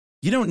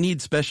You don't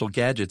need special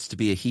gadgets to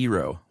be a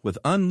hero. With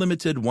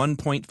unlimited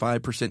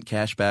 1.5%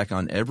 cash back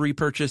on every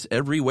purchase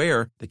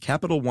everywhere, the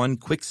Capital One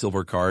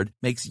Quicksilver Card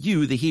makes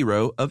you the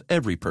hero of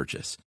every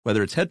purchase.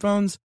 Whether it's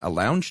headphones, a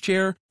lounge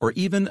chair, or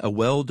even a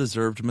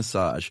well-deserved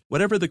massage,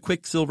 whatever the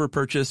Quicksilver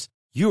purchase,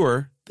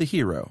 you're the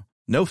hero.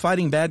 No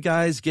fighting bad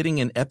guys, getting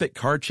in epic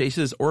car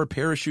chases, or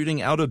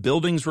parachuting out of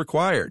buildings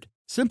required.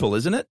 Simple,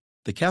 isn't it?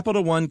 The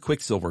Capital One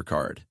Quicksilver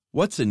Card.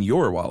 What's in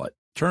your wallet?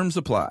 Terms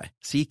apply.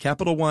 See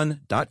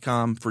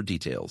CapitalOne.com for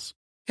details.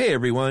 Hey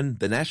everyone,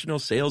 the national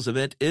sales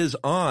event is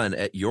on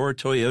at your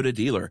Toyota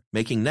dealer,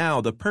 making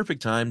now the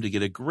perfect time to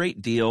get a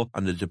great deal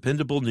on a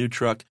dependable new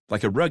truck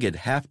like a rugged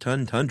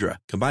half-ton Tundra,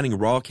 combining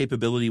raw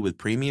capability with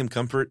premium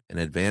comfort and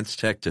advanced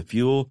tech to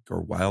fuel your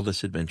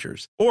wildest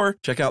adventures. Or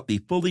check out the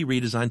fully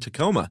redesigned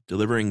Tacoma,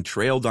 delivering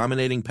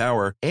trail-dominating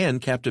power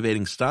and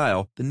captivating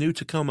style. The new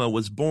Tacoma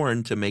was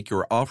born to make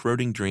your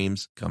off-roading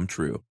dreams come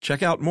true.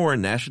 Check out more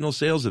national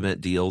sales event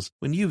deals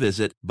when you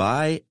visit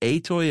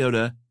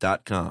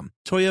buyatoyota.com.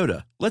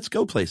 Toyota, let's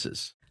go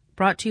places.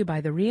 Brought to you by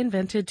the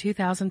reinvented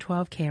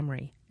 2012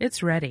 Camry.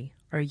 It's ready.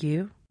 Are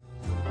you?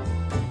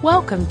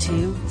 Welcome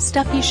to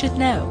Stuff You Should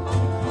Know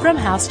from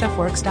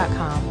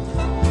HowStuffWorks.com.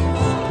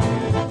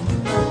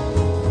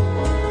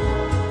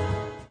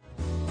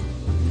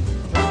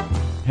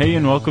 Hey,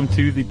 and welcome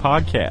to the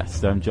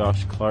podcast. I'm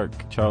Josh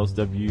Clark. Charles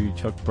W.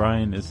 Chuck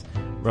Bryan is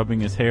rubbing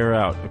his hair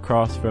out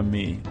across from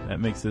me. That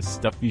makes this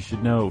Stuff You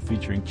Should Know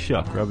featuring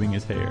Chuck rubbing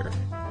his hair.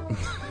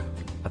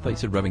 I thought you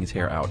said rubbing his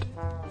hair out.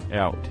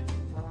 Out.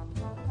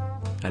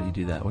 How do you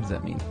do that? What does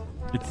that mean?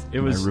 It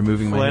was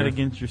removing my flat hair?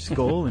 Against your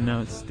skull, and now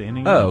it's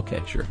standing Oh, up.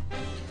 okay, sure.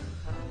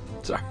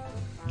 Sorry.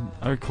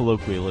 Our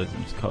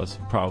colloquialisms cause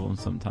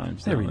problems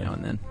sometimes. Every don't they? now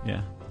and then.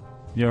 Yeah.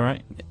 You all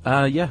right?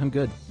 Yeah, I'm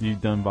good. You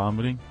done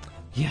vomiting?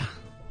 Yeah.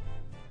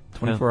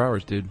 24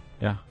 hours, dude.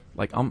 Yeah.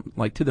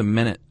 Like to the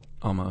minute,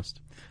 almost.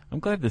 I'm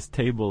glad this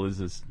table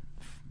is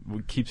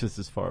keeps us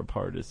as far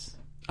apart as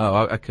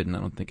Oh, I couldn't. I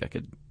don't think I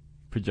could.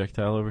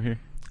 projectile over here.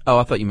 Oh,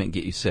 I thought you meant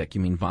get you sick.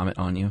 You mean vomit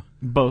on you?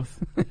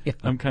 Both. Yeah.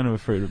 I'm kind of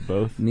afraid of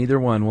both. Neither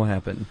one will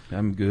happen.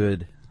 I'm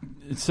good.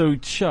 So,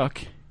 Chuck,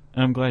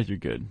 I'm glad you're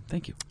good.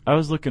 Thank you. I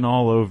was looking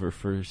all over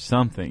for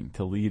something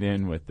to lead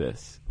in with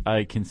this.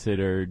 I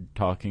considered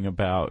talking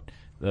about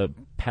the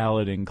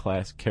paladin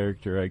class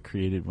character I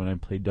created when I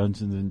played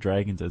Dungeons and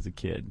Dragons as a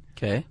kid.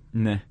 Okay.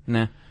 Nah.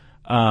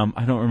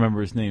 I don't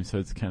remember his name, so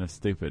it's kind of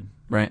stupid.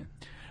 Right.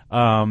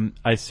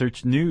 I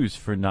searched news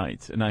for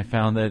knights, and I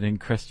found that in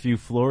Crestview,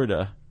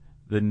 Florida,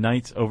 the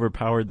knights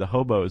overpowered the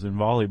hobos in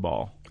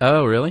volleyball.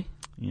 Oh, really?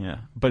 Yeah.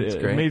 But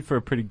it made for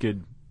a pretty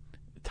good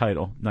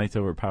title, Knights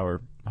Overpower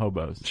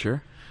Hobos.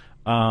 Sure.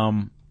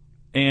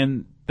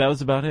 And that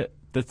was about it.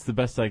 That's the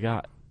best I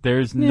got.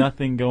 There's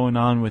nothing going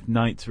on with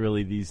knights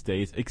really these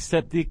days,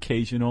 except the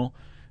occasional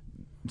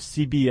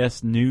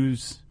CBS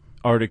News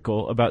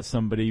article about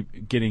somebody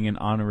getting an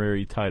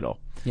honorary title.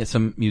 Yeah,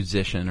 some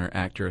musician or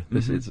actor.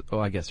 This is. Oh,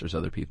 I guess there's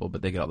other people,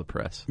 but they get all the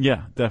press.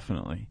 Yeah,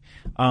 definitely.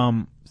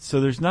 So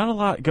there's not a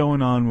lot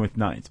going on with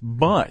knights,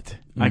 but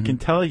I can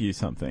tell you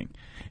something.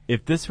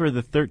 If this were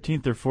the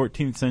 13th or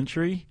 14th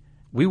century,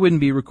 we wouldn't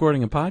be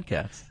recording a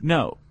podcast.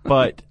 No,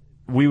 but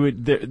we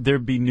would.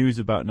 There'd be news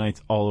about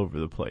knights all over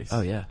the place. Oh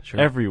yeah, sure.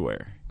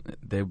 Everywhere.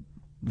 They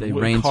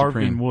reign carved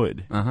supreme. in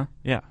wood. Uh-huh.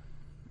 Yeah.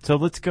 So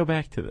let's go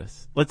back to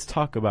this. Let's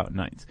talk about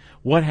knights.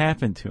 What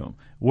happened to them?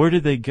 Where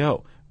did they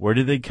go? Where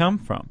did they come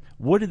from?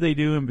 What did they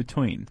do in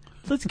between?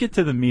 Let's get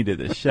to the meat of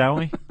this, shall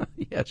we?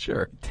 Yeah,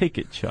 sure. Take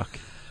it, Chuck.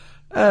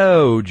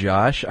 Oh,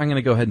 Josh, I'm going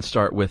to go ahead and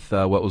start with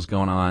what was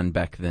going on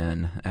back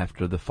then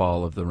after the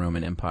fall of the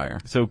Roman Empire.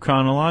 So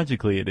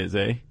chronologically it is,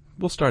 eh?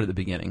 We'll start at the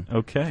beginning.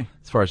 Okay.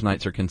 As far as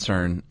knights are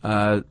concerned.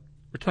 We're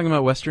talking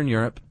about Western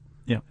Europe.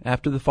 Yeah.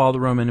 After the fall of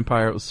the Roman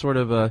Empire, it was sort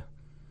of a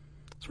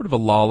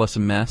lawless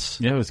mess.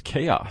 Yeah, it was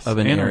chaos. Of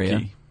an anarchy.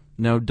 area.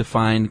 No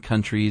defined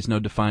countries, no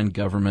defined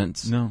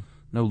governments.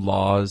 No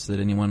laws that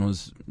anyone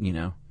was,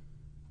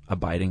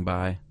 abiding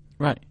by.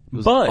 Right. It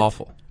was but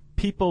awful.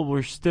 People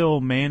were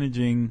still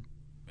managing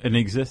an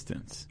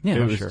existence. Yeah,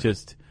 it was sure.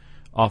 just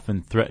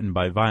often threatened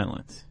by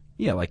violence.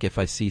 Yeah, like if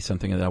I see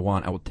something that I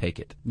want, I will take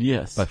it.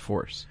 Yes. By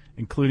force.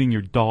 Including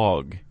your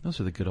dog. Those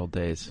are the good old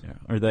days.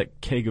 Yeah. Or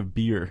that keg of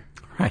beer.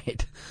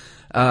 Right.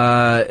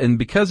 And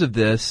because of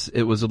this,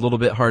 it was a little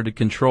bit hard to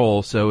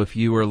control. So if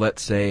you were,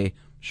 let's say,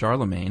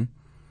 Charlemagne,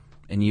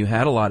 and you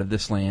had a lot of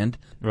this land,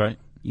 right,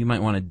 you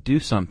might want to do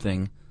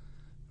something,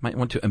 might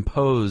want to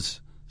impose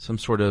some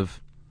sort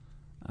of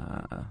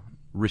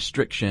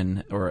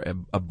restriction or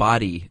a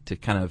body to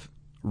kind of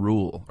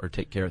rule or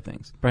take care of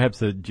things.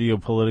 Perhaps a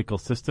geopolitical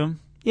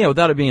system? Yeah,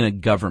 without it being a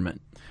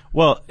government.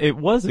 Well, it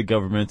was a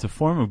government. It's a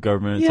form of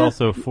government. It's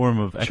also a form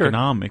of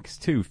economics,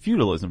 too.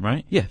 Feudalism,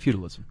 right? Yeah,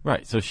 feudalism.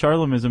 Right. So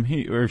Charlemanism.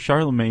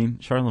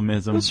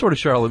 It was sort of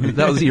Charlemagne.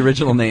 That was the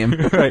original name.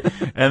 Right.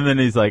 And then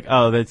he's like,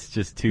 oh, that's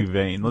just too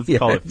vain. Let's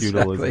call it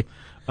feudalism.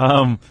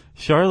 Exactly.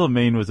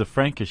 Charlemagne was a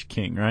Frankish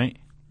king, right?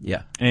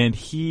 Yeah. And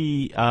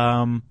he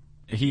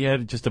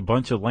had just a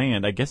bunch of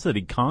land, I guess, that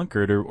he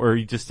conquered, or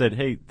he just said,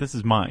 hey, this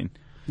is mine.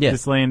 Yeah.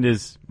 This land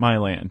is my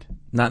land.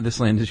 Not this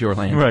land is your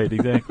land. Right,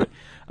 exactly.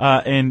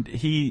 And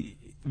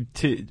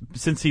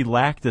since he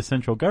lacked a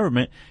central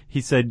government,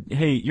 he said,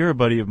 hey, you're a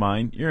buddy of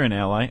mine. You're an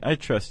ally. I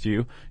trust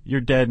you.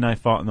 Your dad and I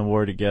fought in the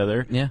war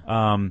together.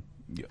 Yeah.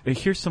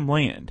 Here's some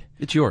land.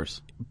 It's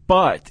yours.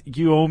 But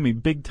you owe me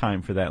big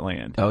time for that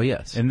land. Oh,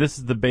 yes. And this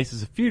is the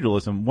basis of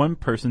feudalism. One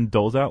person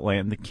doles out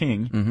land, the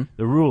king,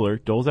 the ruler,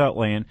 doles out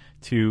land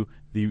to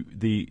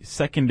the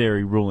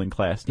secondary ruling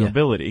class,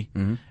 nobility,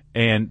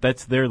 and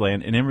that's their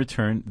land. And in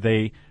return,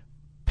 they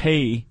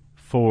pay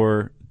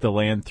for the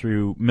land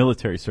through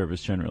military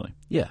service generally.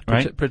 Yeah,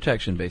 right?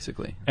 Protection,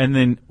 basically. And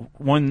then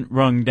one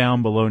rung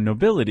down below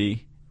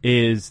nobility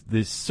is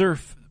the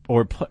serf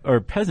or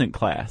peasant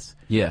class.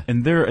 Yeah.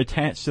 And they're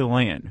attached to the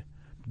land.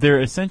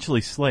 They're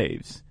essentially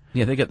slaves.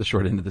 Yeah, they got the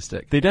short end of the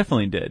stick. They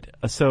definitely did.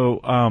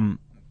 So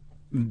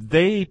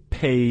they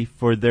pay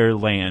for their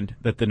land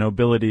that the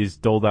nobility is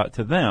doled out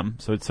to them,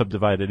 so it's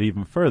subdivided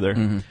even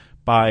further,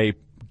 by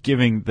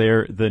giving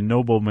the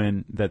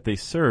noblemen that they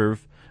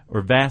serve,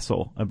 or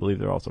vassal, I believe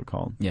they're also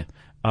called, Yeah.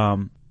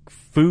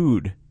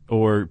 Food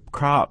or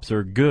crops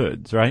or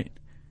goods, right?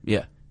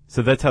 Yeah.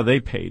 So that's how they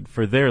paid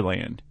for their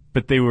land.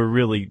 But they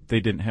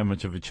didn't have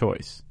much of a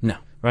choice. No.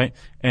 Right?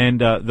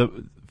 And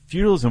the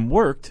feudalism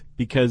worked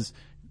because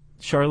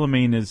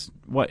Charlemagne is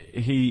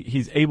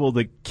he's able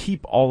to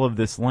keep all of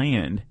this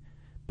land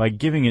by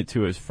giving it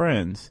to his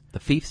friends. The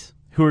fiefs?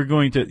 Who are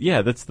going to,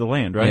 that's the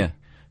land, right? Yeah.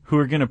 Who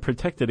are going to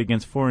protect it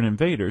against foreign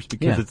invaders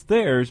because it's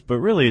theirs, but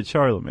really it's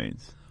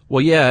Charlemagne's.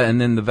 Well, yeah, and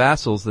then the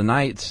vassals, the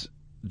knights,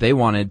 they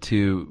wanted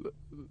to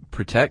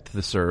protect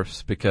the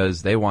serfs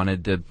because they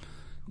wanted to,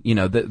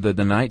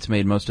 the knights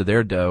made most of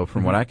their dough,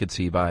 from what I could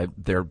see, by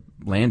their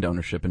land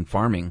ownership and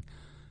farming.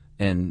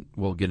 And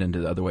we'll get into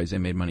the other ways they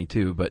made money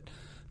too, but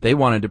they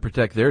wanted to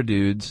protect their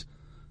dudes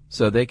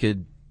so they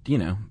could,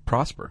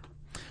 prosper.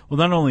 Well,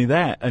 not only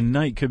that, a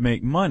knight could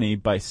make money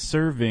by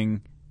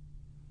serving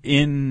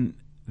in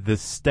the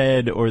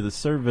stead or the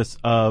service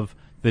of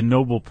the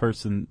noble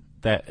person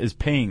that is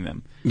paying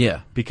them.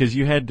 Yeah. Because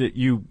you had to,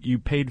 you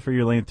paid for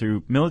your land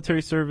through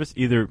military service,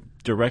 either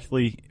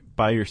directly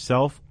by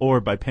yourself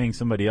or by paying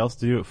somebody else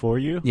to do it for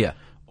you. Yeah.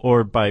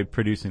 Or by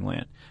producing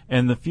land.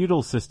 And the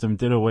feudal system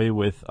did away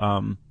with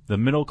the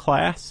middle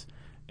class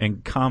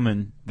and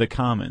common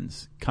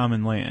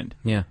land.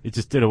 Yeah. It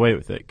just did away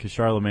with it because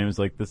Charlemagne was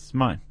like, this is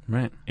mine.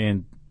 Right.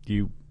 And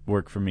you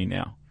work for me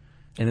now.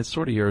 And it's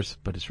sort of yours,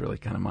 but it's really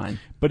kind of mine.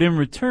 But in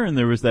return,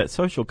 there was that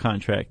social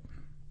contract,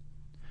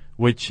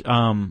 which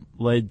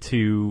led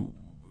to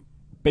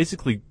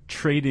basically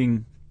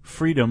trading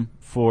freedom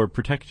for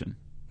protection.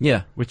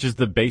 Yeah. Which is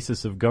the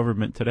basis of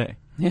government today.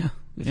 Yeah,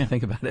 if you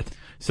think about it.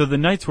 So the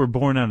knights were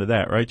born out of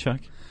that, right, Chuck?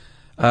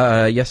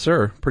 Yes,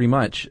 sir, pretty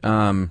much.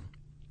 What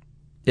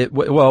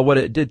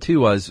it did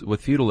too was,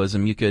 with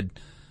feudalism,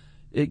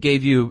 it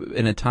gave you,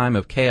 in a time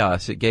of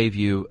chaos, it gave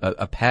you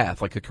a path,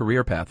 like a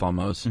career path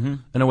almost,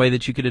 in a way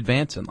that you could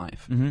advance in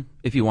life,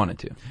 if you wanted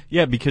to.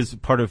 Yeah, because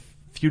part of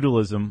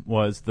feudalism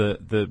was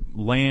the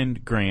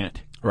land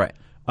grant, right?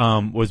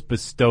 Was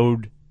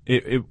bestowed.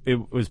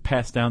 It was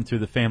passed down through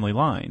the family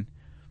line,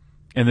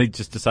 and they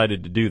just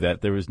decided to do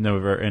that. There was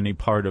never any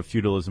part of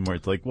feudalism where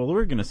it's like, well,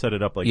 we're going to set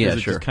it up like this. It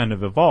just kind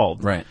of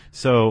evolved, right?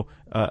 So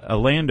a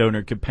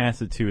landowner could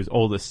pass it to his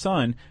oldest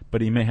son,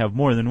 but he may have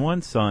more than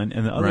one son,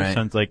 and the other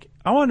son's like,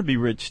 I want to be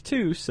rich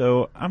too,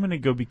 so I'm going to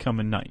go become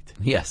a knight.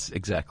 Yes,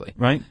 exactly.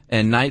 Right?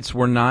 And knights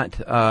were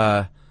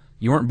not.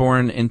 You weren't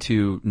born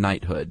into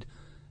knighthood.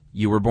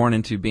 You were born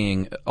into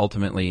being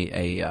ultimately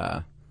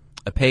a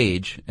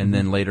page, and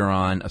then later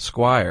on a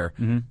squire.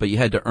 But you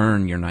had to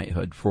earn your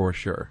knighthood for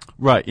sure.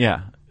 Right?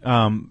 Yeah.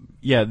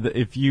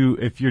 If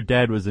your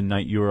dad was a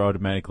knight, you were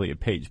automatically a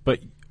page. But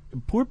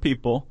poor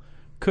people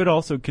could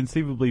also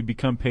conceivably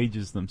become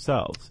pages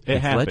themselves. It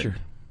happened, Ledger,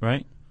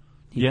 right?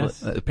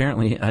 Yes.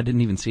 Apparently, I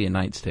didn't even see A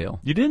Knight's Tale.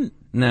 You didn't?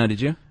 No,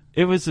 did you?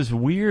 It was this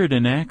weird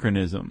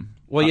anachronism.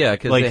 Well, yeah,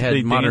 because like they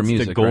had modern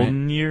music, to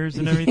Golden Years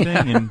and everything,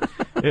 and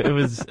it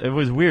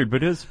was weird,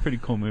 but it was a pretty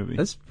cool movie.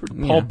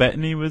 Paul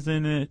Bettany was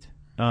in it.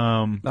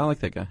 I like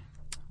that guy.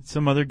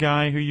 Some other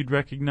guy who you'd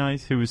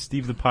recognize, who was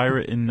Steve the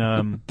Pirate in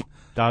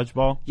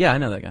Dodgeball. Yeah, I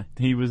know that guy.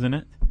 He was in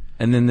it.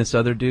 And then this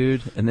other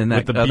dude, and then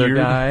that other beard.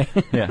 guy.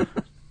 Yeah.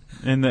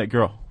 And that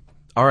girl.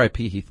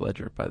 R.I.P. Heath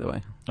Ledger, by the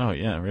way. Oh,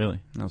 yeah,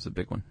 really? That was a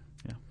big one.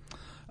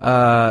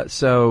 Yeah.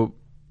 So,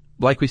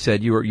 like we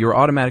said, you were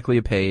automatically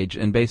a page,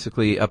 and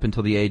basically up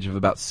until the age of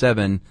about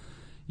 7,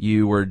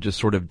 you were just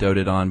sort of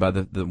doted on by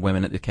the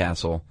women at the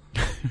castle,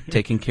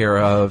 taken care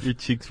of. Your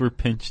cheeks were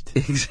pinched.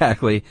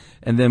 Exactly.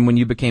 And then when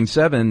you became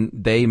 7,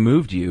 they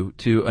moved you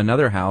to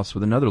another house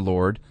with another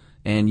lord,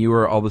 and you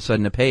were all of a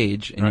sudden a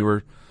page, and you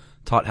were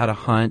taught how to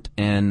hunt,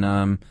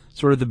 and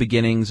sort of the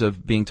beginnings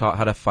of being taught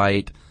how to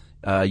fight.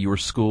 You were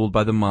schooled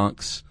by the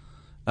monks,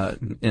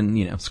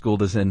 and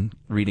schooled as in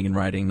reading and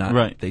writing,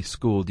 not they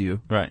schooled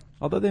you. Right.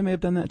 Although they may have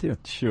done that too.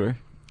 Sure.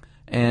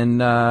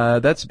 And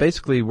that's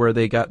basically where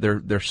they got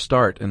their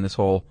start in this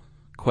whole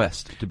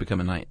quest to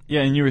become a knight.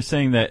 Yeah, and you were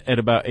saying that at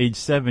about age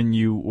 7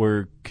 you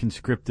were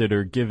conscripted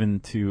or given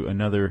to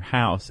another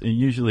house, and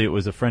usually it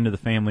was a friend of the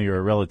family or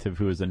a relative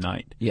who was a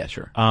knight. Yeah,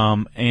 sure.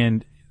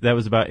 And that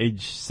was about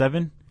age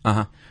 7?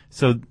 Uh-huh.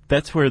 So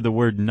that's where the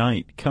word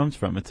knight comes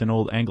from. It's an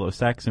old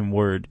Anglo-Saxon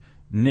word,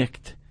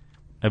 nicht,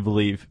 I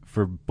believe,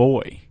 for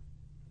boy.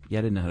 Yeah,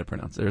 I didn't know how to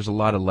pronounce it. There's a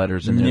lot of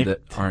letters in there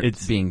that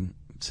aren't being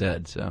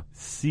said, so.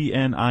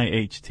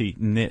 C-N-I-H-T,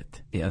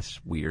 knit. Yeah, that's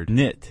weird.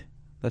 Knit.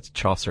 That's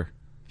Chaucer.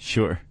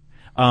 Sure.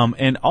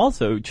 And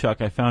also,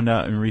 Chuck, I found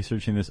out in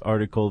researching this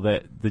article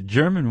that the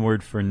German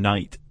word for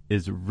knight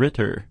is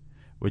Ritter,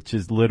 which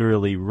is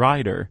literally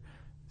rider.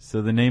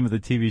 So the name of the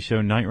TV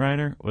show Knight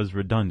Rider was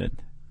redundant.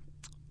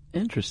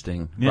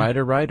 Interesting. Yeah.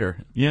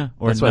 Rider. Yeah,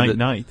 or That's why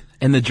Knight.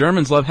 And the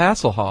Germans love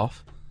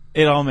Hasselhoff.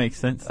 It all makes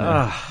sense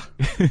now.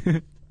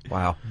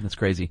 Wow, that's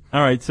crazy.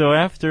 All right, so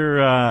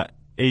after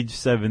age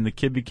 7, the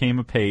kid became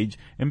a page,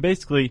 and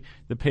basically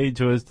the page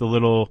was the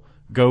little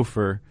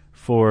gopher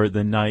for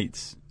the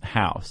knight's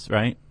house,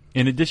 right?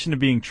 In addition to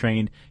being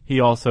trained, he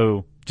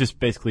also just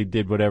basically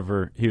did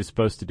whatever he was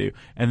supposed to do.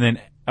 And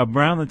then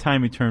around the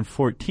time he turned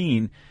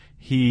 14,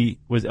 he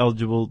was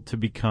eligible to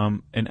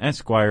become an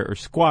esquire or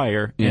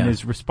squire, and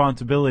his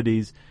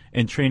responsibilities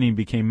and training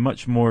became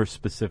much more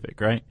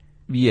specific, right?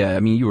 Yeah, I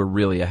mean, you were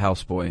really a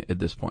houseboy at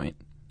this point.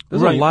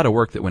 There's Right. a lot of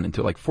work that went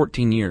into it, like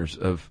 14 years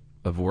of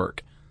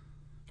work.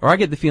 Or I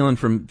get the feeling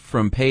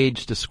from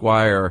page to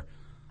squire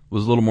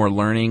was a little more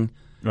learning,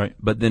 Right.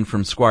 but then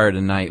from squire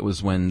to knight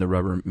was when the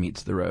rubber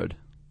meets the road.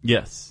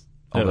 Yes.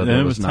 Although Then there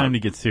it was was time not- to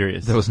get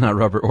serious. There was not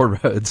rubber or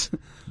roads,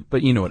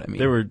 but you know what I mean.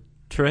 There were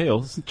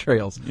trails.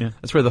 trails. Yeah.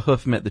 That's where the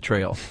hoof met the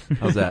trail.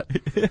 How's that?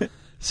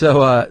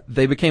 So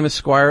they became a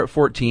squire at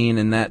 14,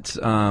 and that's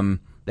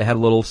they had a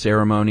little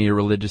ceremony, a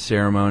religious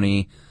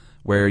ceremony,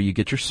 where you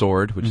get your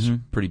sword, which is a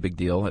pretty big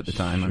deal at the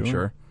time, I'm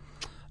sure.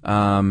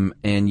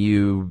 And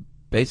you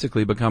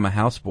basically become a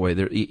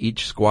houseboy.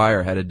 Each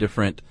squire had a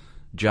different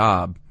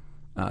job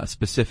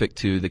specific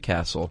to the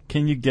castle.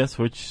 Can you guess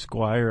which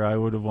squire I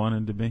would have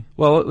wanted to be?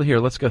 Well, here,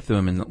 let's go through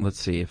them and let's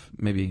see if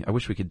maybe, I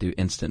wish we could do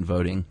instant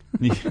voting.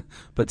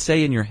 But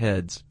say in your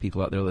heads,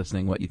 people out there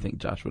listening, what you think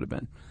Josh would have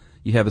been.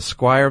 You have a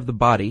squire of the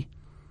body,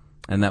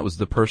 and that was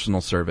the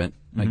personal servant.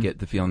 I get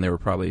the feeling they were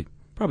probably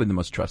the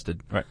most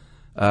trusted.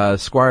 Right.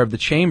 Squire of the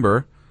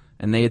chamber,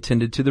 and they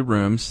attended to the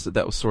rooms. So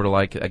that was sort of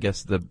like, I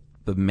guess, the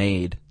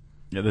maid,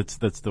 Yeah, that's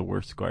the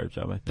worst squire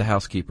job, I think. the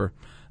housekeeper.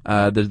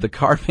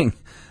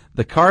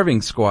 The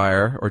carving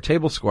squire or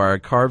table squire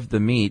carved the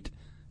meat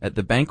at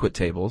the banquet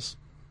tables,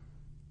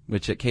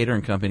 which at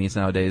catering companies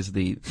nowadays,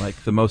 the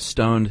most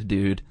stoned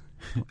dude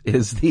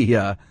is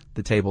the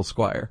table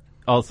squire.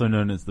 Also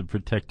known as the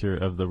protector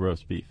of the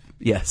roast beef.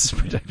 Yes,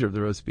 protector of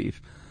the roast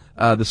beef.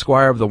 The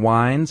squire of the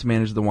wines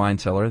managed the wine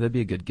cellar. That'd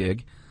be a good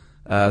gig.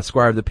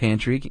 Squire of the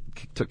pantry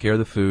took care of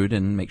the food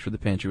and make sure the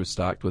pantry was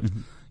stocked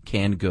with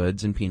canned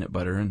goods and peanut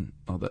butter and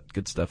all that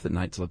good stuff that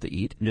knights love to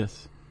eat.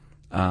 Yes.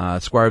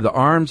 Squire of the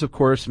arms, of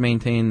course,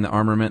 maintained the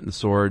armament and the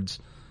swords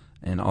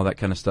and all that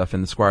kind of stuff.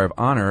 And the squire of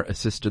honor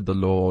assisted the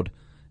lord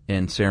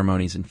in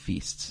ceremonies and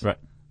feasts. Right.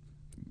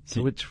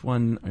 So which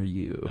one are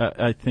you?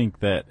 I think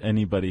that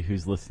anybody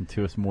who's listened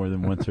to us more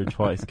than once or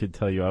twice could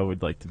tell you I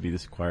would like to be the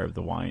squire of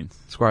the wines.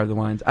 Squire of the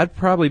wines. I'd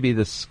probably be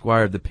the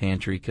squire of the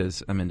pantry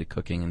because I'm into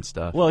cooking and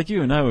stuff. Well, like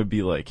you and I would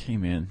be like, hey,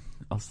 man,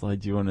 I'll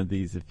slide you one of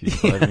these if you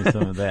slide me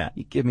some of that.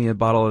 You give me a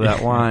bottle of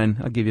that wine,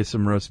 I'll give you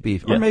some roast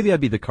beef. Or Yes. maybe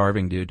I'd be the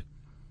carving dude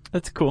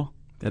That's cool.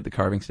 at the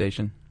carving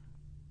station.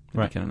 That'd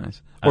Right. be kind of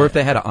nice. Or if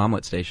they had an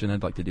omelet station,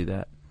 I'd like to do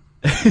that.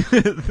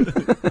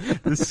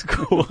 The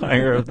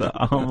squire of the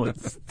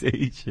omelet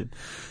station.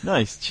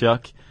 Nice,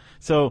 Chuck.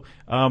 So,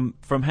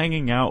 from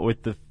hanging out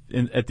with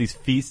at these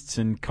feasts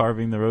and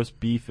carving the roast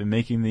beef and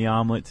making the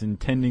omelets and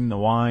tending the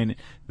wine,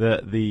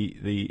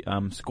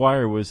 the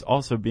squire was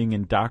also being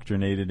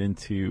indoctrinated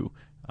into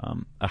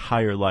a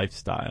higher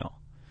lifestyle.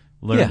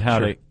 Learned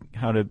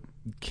how to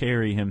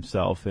carry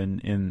himself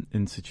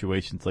in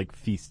situations like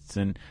feasts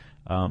and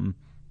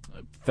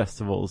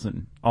festivals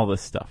and all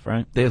this stuff,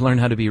 right? They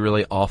learned how to be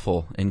really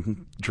awful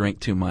and drink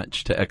too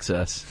much to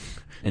excess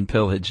and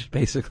pillage,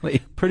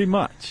 basically. Pretty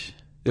much.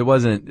 It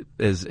wasn't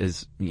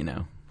as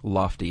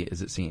lofty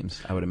as it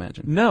seems, I would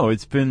imagine. No,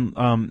 it's been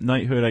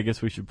knighthood, I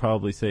guess we should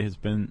probably say, has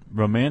been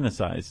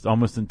romanticized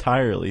almost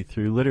entirely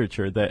through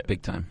literature that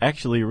Big time.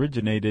 actually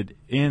originated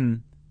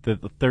in the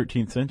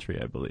 13th century,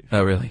 I believe.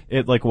 Oh, really?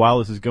 While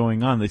this was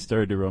going on, they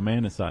started to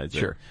romanticize it.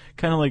 Sure.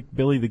 Kind of like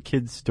Billy the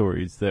Kid's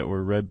stories that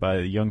were read by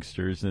the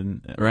youngsters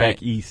Right.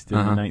 back east in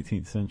the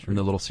 19th century. From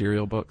the little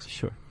cereal books?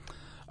 Sure.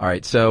 All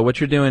right, so what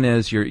you're doing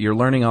is you're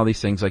learning all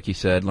these things, like you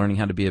said, learning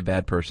how to be a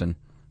bad person.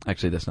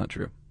 Actually, that's not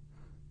true.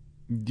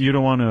 You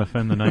don't want to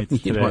offend the knights You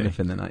today. don't want to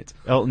offend the knights.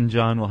 Elton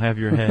John will have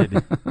your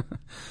head.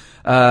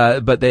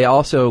 But they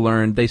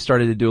also they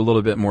started to do a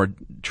little bit more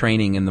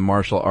training in the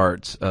martial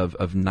arts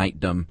of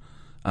knightdom,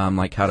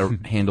 like how to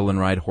handle and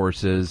ride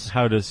horses.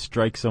 How to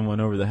strike someone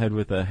over the head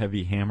with a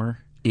heavy hammer.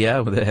 Yeah,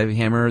 with a heavy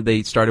hammer.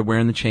 They started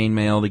wearing the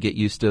chainmail to get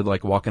used to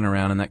like walking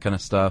around and that kind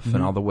of stuff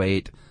and all the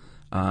weight.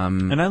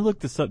 And I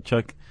looked this up,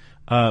 Chuck.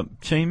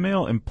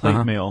 Chainmail and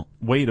plate mail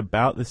weighed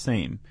about the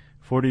same,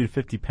 40 to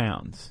 50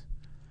 pounds,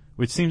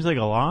 which seems like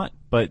a lot,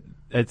 but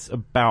it's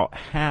about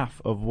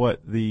half of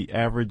what the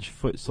average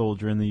foot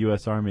soldier in the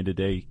U.S. Army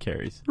today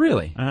carries.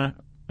 Really?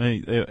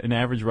 An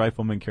average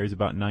rifleman carries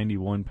about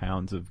 91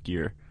 pounds of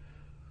gear.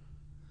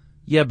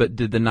 Yeah, but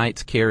did the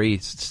knights carry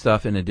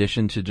stuff in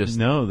addition to just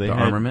the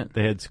armament?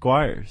 They had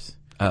squires.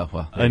 Oh,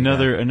 well.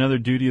 Another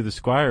duty of the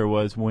squire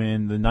was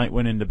when the knight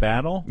went into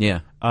battle.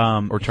 Yeah.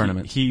 Or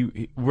tournaments.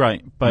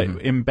 Right. But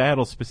in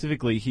battle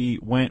specifically, he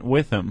went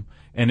with him.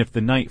 And if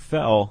the knight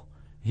fell,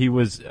 he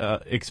was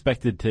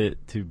expected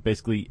to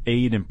basically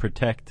aid and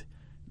protect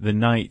the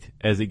knight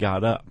as he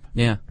got up.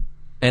 Yeah.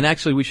 And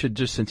actually, we should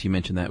just, since you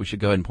mentioned that, we should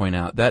go ahead and point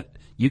out that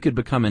you could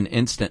become an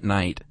instant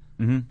knight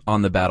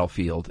on the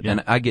battlefield. Yeah.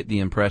 And I get the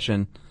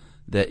impression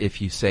that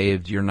if you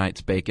saved your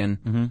knight's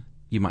bacon,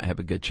 you might have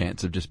a good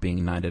chance of just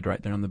being knighted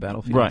right there on the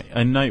battlefield. Right.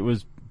 A knight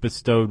was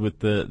bestowed with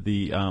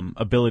the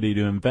ability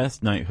to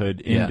invest knighthood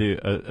into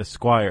a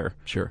squire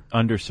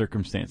under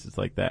circumstances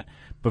like that.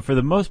 But for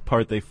the most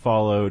part, they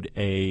followed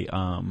a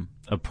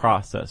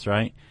process,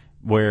 right?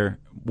 Where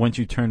once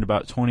you turned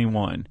about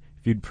 21,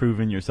 if you'd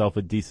proven yourself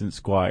a decent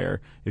squire,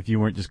 if you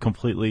weren't just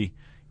completely,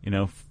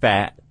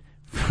 fat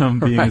from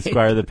being the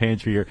squire of the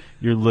pantry,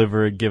 your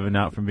liver had given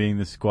out from being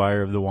the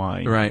squire of the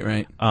wine.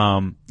 Right.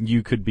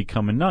 You could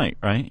become a knight,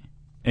 right?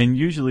 And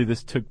usually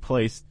this took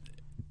place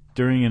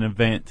during an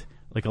event,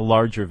 like a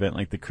larger event,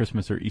 like the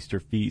Christmas or Easter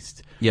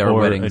feast. Yeah, or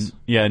weddings.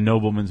 A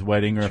nobleman's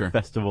wedding or a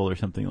festival or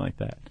something like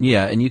that.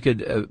 Yeah, and you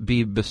could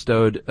be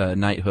bestowed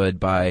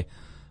knighthood by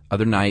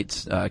other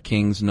knights,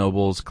 kings,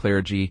 nobles,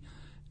 clergy,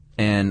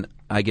 and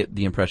I get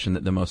the impression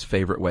that the most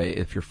favorite way,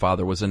 if your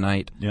father was a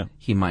knight,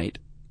 he might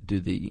do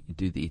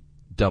the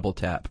double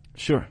tap.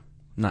 Sure.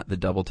 Not the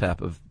double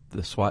tap of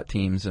the SWAT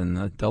teams and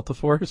the Delta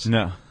Force.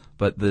 No.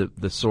 But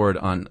the sword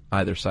on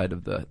either side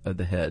of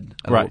the head,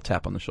 a little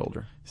tap on the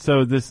shoulder.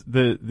 So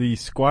the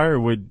squire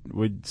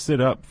would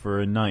sit up for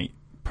a night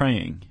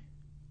praying,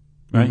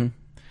 right?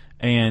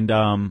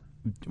 And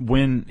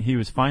when he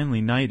was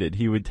finally knighted,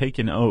 he would take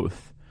an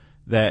oath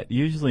that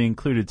usually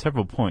included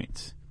several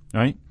points,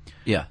 right?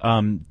 Yeah.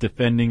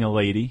 Defending a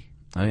lady.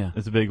 Oh yeah,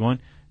 that's a big one.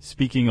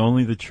 Speaking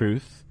only the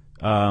truth.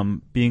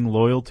 Being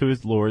loyal to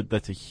his lord.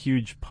 That's a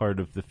huge part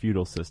of the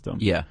feudal system.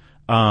 Yeah.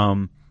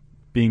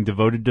 Being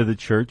devoted to the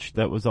church,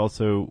 that was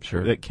also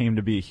that came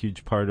to be a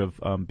huge part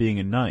of being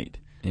a knight.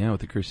 Yeah,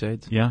 with the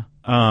Crusades. Yeah.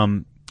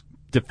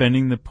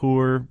 Defending the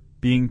poor,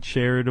 being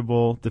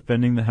charitable,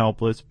 defending the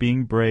helpless,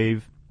 being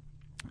brave,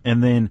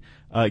 and then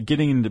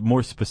getting into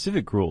more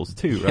specific rules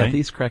too, right? Yeah,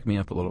 these crack me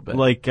up a little bit.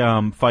 Like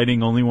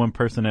fighting only one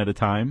person at a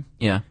time.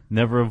 Yeah.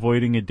 Never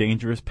avoiding a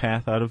dangerous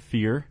path out of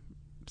fear.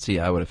 See,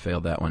 I would have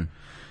failed that one.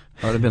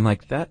 I would have been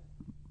like, that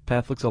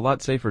path looks a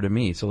lot safer to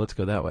me, so let's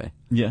go that way.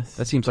 Yes.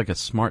 That seems like a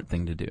smart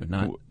thing to do,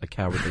 not a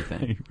cowardly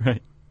thing.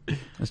 Right.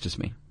 That's just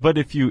me. But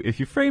if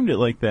you framed it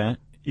like that,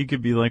 you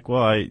could be like,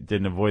 well, I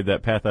didn't avoid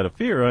that path out of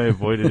fear. I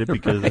avoided it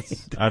because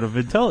it's out of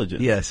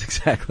intelligence. Yes,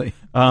 exactly.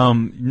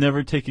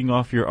 Never taking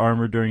off your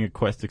armor during a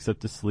quest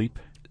except to sleep.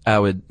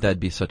 That'd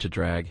be such a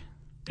drag.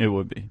 It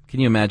would be. Can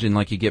you imagine,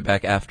 like, you get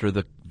back after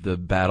the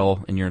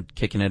battle and you're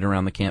kicking it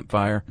around the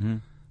campfire,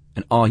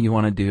 and all you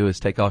want to do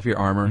is take off your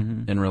armor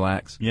and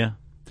relax? Yeah.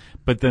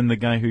 But then the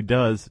guy who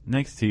does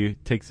next to you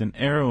takes an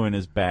arrow in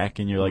his back,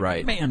 and you're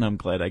like, man, I'm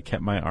glad I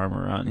kept my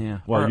armor on. Yeah.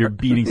 While you're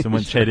beating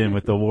someone's head in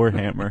with the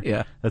warhammer.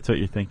 Yeah. That's what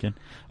you're thinking.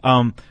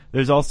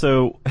 There's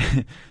also,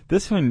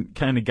 this one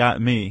kind of got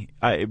me,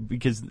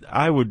 because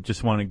I would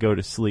just want to go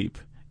to sleep.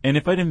 And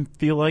if I didn't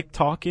feel like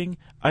talking,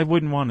 I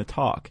wouldn't want to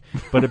talk.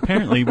 But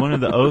apparently one of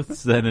the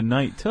oaths that a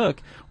knight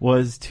took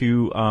was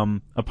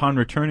to, upon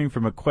returning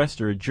from a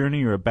quest or a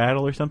journey or a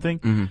battle or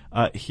something,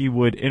 he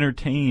would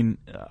entertain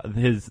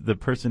the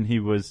person he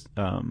was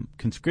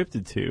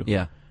conscripted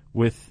to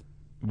with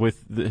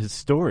his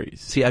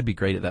stories. See, I'd be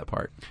great at that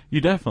part. You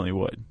definitely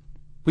would.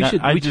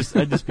 I'd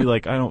just be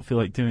like, I don't feel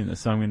like doing this,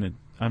 so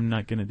I'm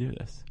not gonna do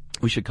this.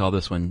 We should call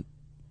this one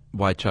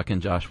Why Chuck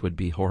and Josh Would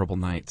Be Horrible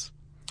Knights.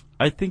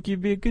 I think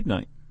you'd be a good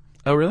knight.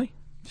 Oh, really?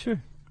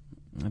 Sure.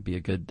 That'd be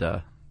a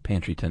good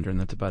pantry tender, and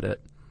that's about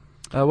it.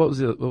 What was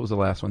the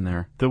last one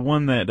there? The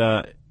one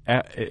that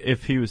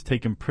if he was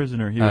taken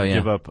prisoner, he would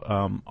give up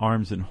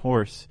arms and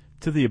horse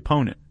to the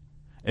opponent,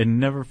 and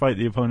never fight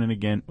the opponent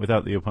again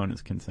without the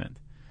opponent's consent.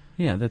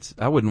 Yeah,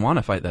 I wouldn't want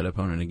to fight that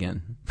opponent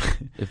again.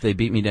 If they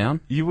beat me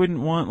down? You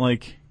wouldn't want,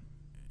 like...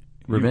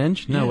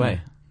 Revenge? No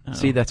way. Oh.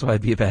 See, that's why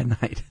I'd be a bad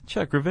knight.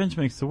 Chuck, revenge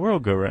makes the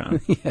world go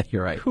round. Yeah,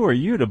 you're right. Who are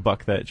you to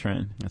buck that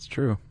trend? That's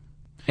true.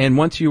 And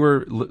once you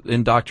were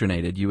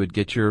indoctrinated, you would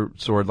get your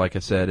sword, like I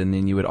said, and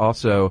then you would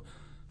also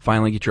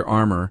finally get your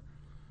armor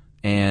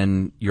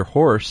and your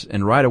horse,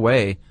 and right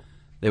away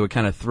they would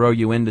kind of throw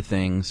you into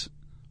things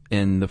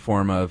in the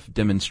form of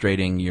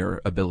demonstrating your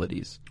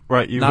abilities.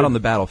 Right. Not on the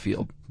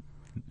battlefield.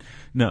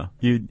 No,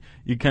 you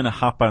kind of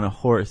hop on a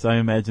horse. I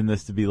imagine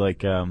this to be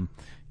like,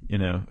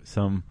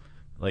 some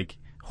like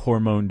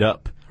hormoned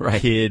up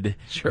kid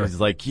Sure. who's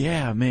like,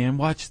 yeah, man,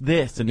 watch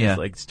this. And Yeah. he's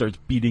like, starts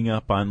beating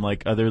up on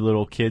like other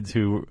little kids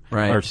who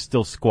Right. are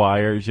still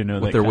squires, you know,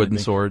 With that their kind of wooden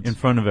thing, swords. in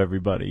front of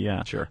everybody.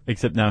 Yeah. Sure.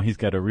 Except now he's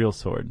got a real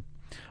sword.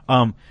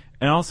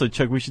 And also,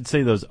 Chuck, we should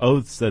say those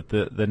oaths that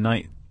the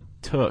knight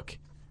took.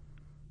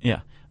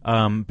 Yeah.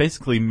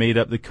 Basically made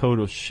up the code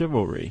of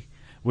chivalry,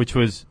 which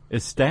was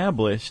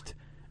established,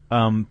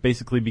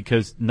 basically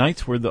because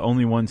knights were the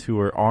only ones who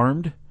were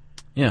armed,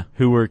 Yeah.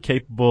 who were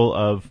capable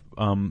of,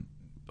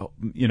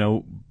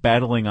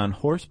 battling on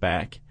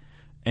horseback,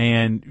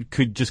 and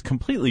could just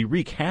completely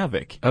wreak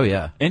havoc Oh,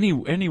 yeah.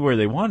 anywhere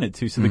they wanted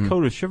to. So the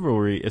code of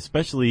chivalry,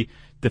 especially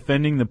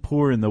defending the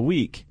poor and the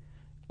weak,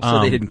 So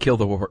they didn't kill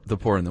the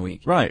poor and the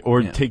weak. right,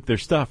 or Yeah. take their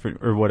stuff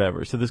or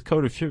whatever. So this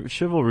code of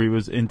chivalry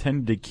was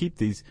intended to keep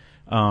these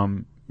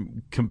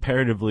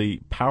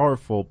comparatively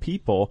powerful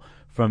people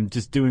from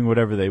just doing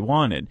whatever they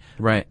wanted.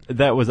 Right.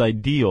 That was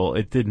ideal.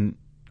 It didn't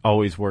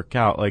always work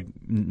out. Like,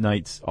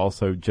 knights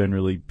also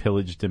generally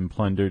pillaged and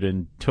plundered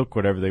and took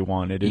whatever they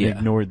wanted and Yeah.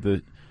 ignored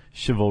the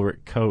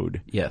chivalric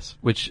code, Yes.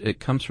 Which it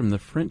comes from the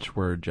French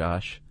word,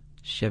 Josh,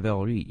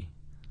 chevalerie.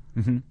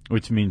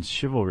 which means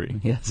chivalry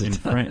Yes, in it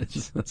French.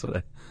 does. That's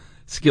what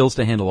skills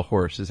to handle a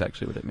horse is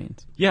actually what it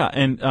means. Yeah,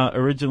 and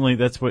originally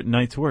that's what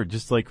knights were,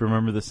 just like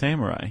Remember the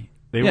Samurai.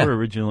 They Yeah. were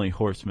originally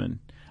horsemen.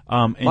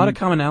 A lot of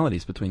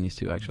commonalities between these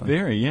two, actually.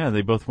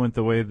 They both went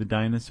the way of the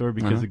dinosaur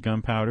because Uh-huh. of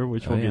gunpowder,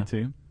 which Oh, we'll yeah. get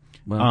to.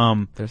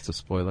 Well, there's the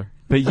spoiler.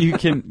 But you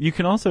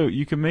can also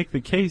make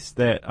the case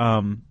that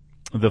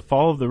the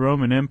fall of the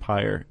Roman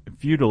Empire,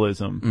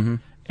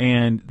 feudalism,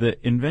 and the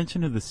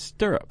invention of the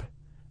stirrup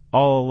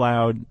all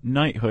allowed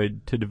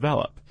knighthood to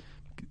develop.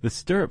 The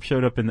stirrup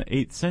showed up in the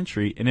 8th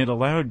century, and it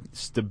allowed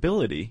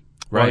stability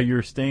while Right.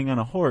 you're staying on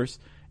a horse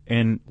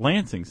and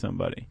lancing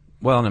somebody.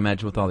 Well, and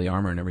imagine with all the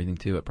armor and everything,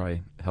 too, it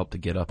probably helped to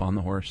get up on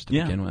the horse to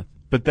begin with.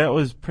 But that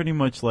was pretty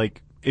much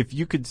like if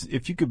you could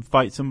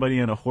fight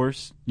somebody on a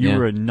horse, you Yeah.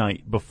 were a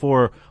knight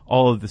before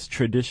all of this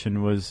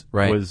tradition was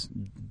Right. was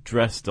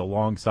dressed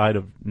alongside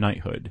of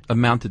knighthood. A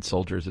mounted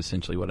soldier is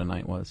essentially what a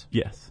knight was.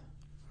 Yes.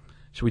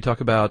 Should we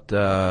talk about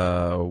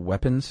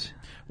weapons?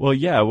 Well,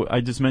 yeah, I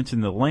just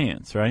mentioned the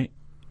lance, right?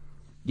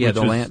 Yeah, Which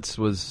the was- lance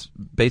was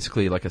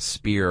basically like a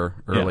spear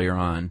earlier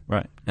on.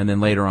 Right. And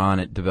then later on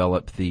it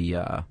developed the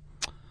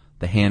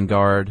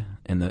handguard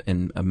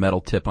and a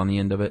metal tip on the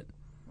end of it.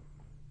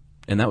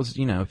 And that was,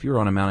 if you were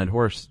on a mounted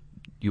horse,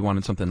 you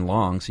wanted something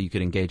long so you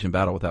could engage in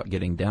battle without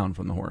getting down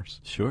from the horse.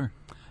 Sure.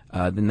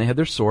 Then they had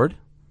their sword,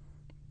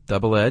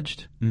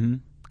 double-edged,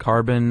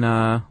 carbon,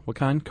 what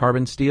kind?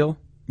 Carbon steel?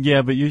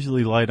 Yeah, but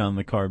usually light on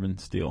the carbon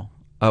steel.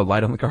 Oh,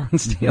 light on the carbon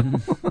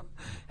steel.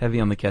 Heavy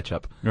on the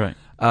ketchup. Right.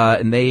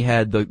 And they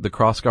had the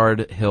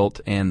crossguard hilt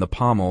and the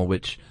pommel,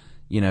 which,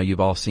 you've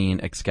all seen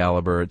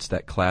Excalibur. It's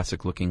that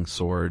classic-looking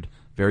sword,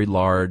 very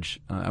large.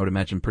 I would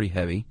imagine pretty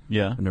heavy.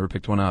 Yeah. I've never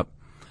picked one up.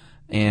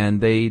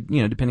 And they,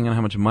 depending on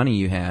how much money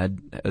you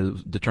had,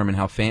 determine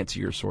how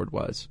fancy your sword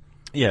was.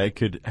 Yeah, it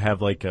could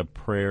have like a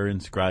prayer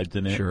inscribed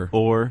in it. Sure.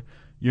 Or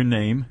your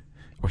name.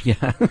 Or,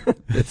 yeah,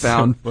 they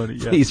found, so funny,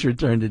 yeah. please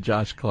return to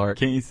Josh Clark.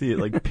 Can't you see it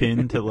like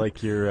pinned to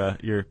like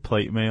your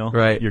plate mail?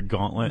 Right. Your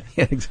gauntlet.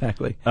 Yeah,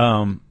 exactly.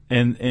 So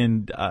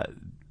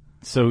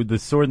the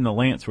sword and the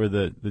lance were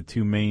the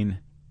two main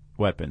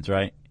weapons,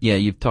 right? Yeah,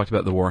 you've talked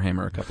about the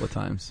Warhammer a couple of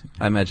times.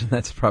 I imagine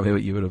that's probably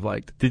what you would have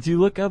liked. Did you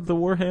look up the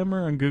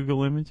Warhammer on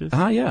Google Images?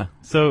 Yeah.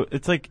 So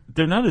it's like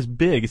they're not as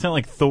big. It's not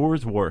like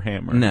Thor's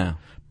Warhammer. No.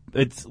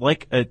 It's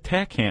like a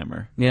tack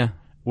hammer Yeah.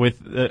 with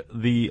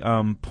the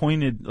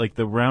pointed, like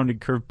the rounded,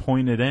 curved,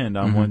 pointed end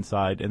on one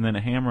side, and then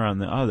a hammer on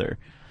the other.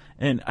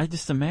 And I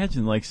just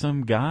imagine like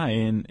some guy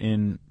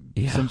in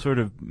Yeah. some sort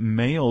of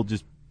mail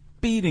just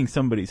beating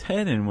somebody's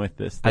head in with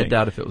this thing. I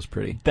doubt if it was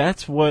pretty.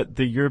 That's what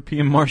the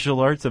European martial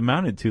arts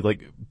amounted to,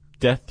 like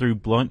death through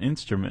blunt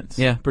instruments.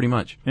 Yeah, pretty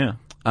much. Yeah.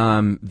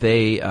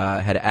 They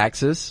had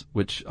axes,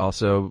 which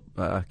also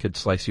could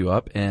slice you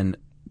up, and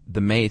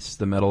the mace,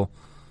 the metal.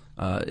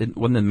 It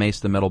wasn't the mace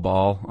the metal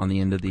ball on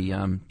the end of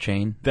the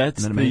chain?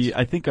 That's Isn't that a mace?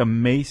 I think a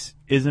mace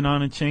isn't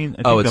on a chain.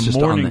 I Oh, think it's the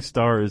just on Morning the-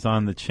 Star is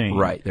on the chain.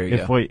 Right, there you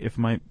go. If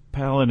my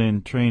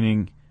paladin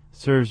training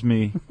serves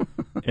me,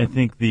 I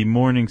think the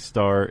Morning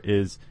Star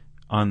is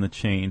on the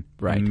chain.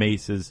 Right. The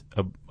mace is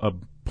a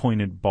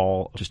pointed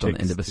ball Just on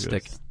the end of a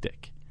affixed to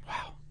stick.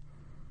 Wow.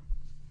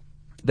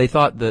 They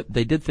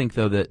did think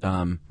though that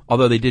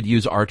although they did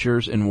use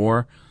archers in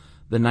war,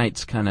 the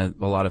knights a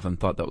lot of them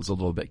thought that was a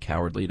little bit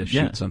cowardly to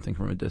Yeah. shoot something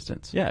from a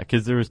distance. Yeah,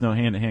 because there was no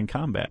hand-to-hand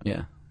combat.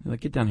 Yeah. They're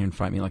like, get down here and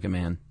fight me like a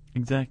man.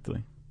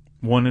 Exactly.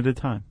 One at a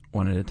time.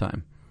 One at a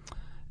time.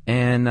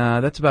 And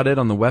that's about it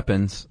on the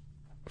weapons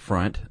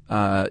front.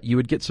 You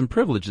would get some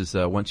privileges,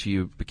 though, once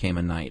you became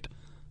a knight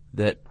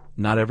that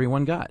not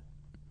everyone got,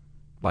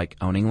 like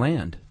owning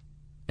land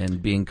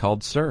and being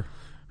called sir.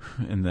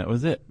 And that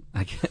was it.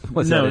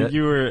 Was that No, it?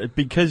 you were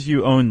because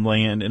you own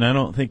land, and I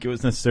don't think it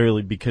was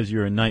necessarily because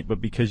you're a knight,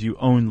 but because you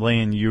own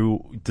land,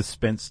 you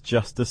dispense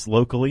justice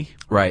locally.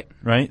 Right.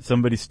 Right?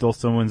 Somebody stole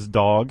someone's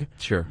dog.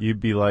 Sure. You'd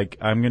be like,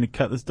 I'm going to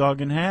cut this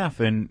dog in half,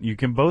 and you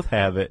can both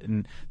have it.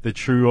 And the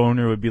true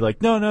owner would be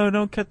like, no,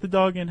 don't cut the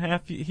dog in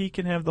half. He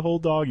can have the whole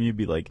dog. And you'd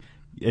be like,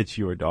 it's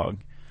your dog.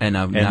 And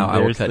now And I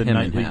will there's cut the him in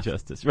knightly half.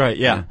 justice. Right,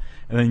 yeah. Yeah.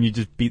 And then you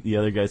just beat the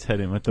other guy's head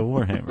in with the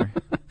warhammer.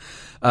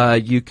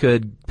 You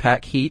could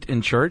pack heat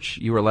in church.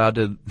 You were allowed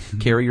to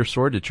carry your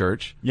sword to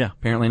church. Yeah.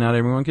 Apparently not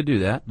everyone could do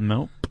that.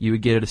 Nope. You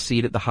would get a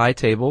seat at the high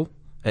table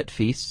at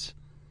feasts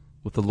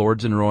with the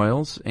lords and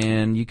royals,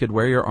 and you could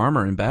wear your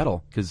armor in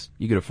battle because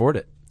you could afford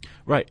it.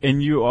 Right,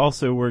 and you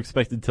also were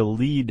expected to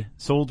lead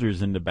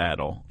soldiers into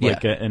battle,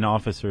 like an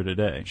officer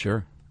today.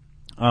 Sure.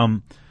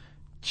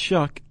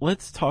 Chuck,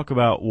 let's talk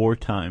about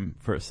wartime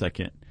for a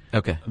second.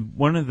 Okay.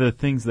 One of the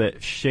things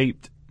that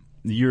shaped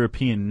the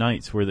European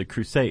knights were the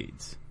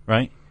Crusades,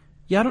 right?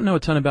 Yeah, I don't know a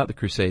ton about the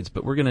Crusades,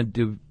 but we're going to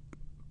do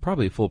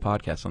probably a full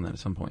podcast on that at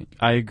some point.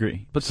 I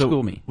agree. But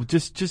school me.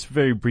 Just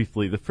very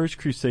briefly, the first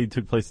crusade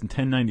took place in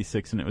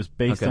 1096, and it was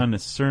based on a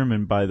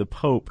sermon by the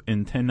Pope in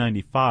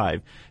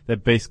 1095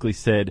 that basically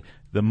said,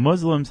 the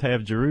Muslims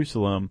have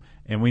Jerusalem,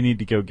 and we need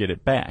to go get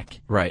it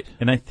back. Right.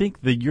 And I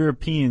think the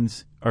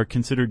Europeans are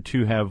considered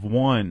to have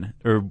won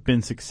or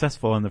been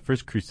successful in the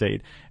first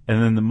crusade,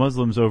 and then the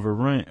Muslims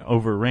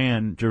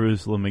overran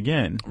Jerusalem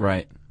again.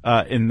 Right.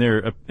 In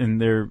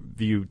their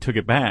view, took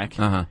it back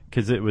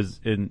because it was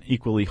an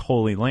equally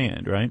holy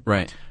land, right?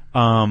 Right.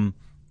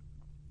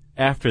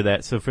 After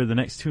that, so for the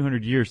next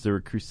 200 years, there were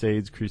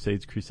crusades.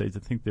 I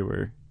think there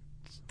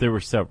were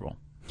several.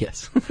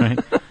 Yes. Right.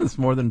 It's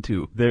more than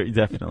two. There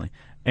definitely,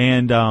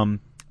 and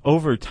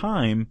over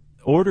time,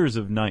 orders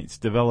of knights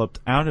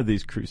developed out of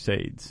these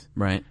crusades.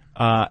 Right.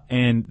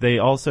 And they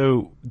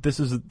also this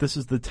is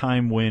the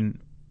time when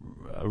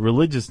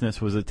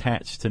religiousness was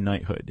attached to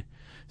knighthood.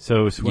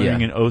 So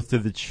swearing an oath to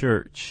the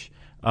church,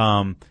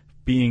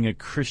 being a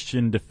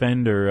Christian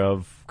defender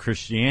of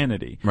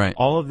Christianity. Right.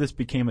 All of this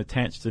became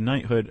attached to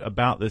knighthood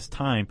about this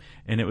time,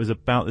 and it was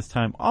about this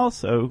time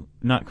also,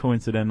 not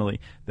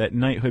coincidentally, that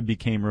knighthood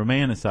became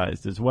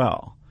romanicized as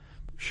well.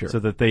 Sure. So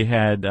that they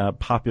had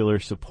popular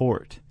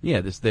support.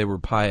 Yeah, they were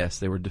pious.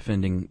 They were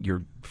defending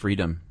your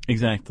freedom,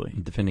 Exactly.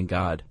 defending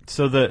God.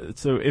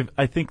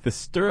 I think the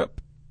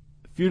stirrup,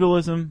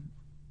 feudalism,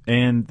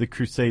 and the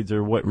Crusades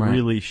are what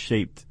really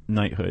shaped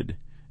knighthood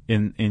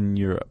in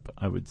Europe,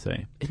 I would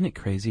say. Isn't it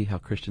crazy how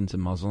Christians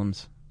and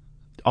Muslims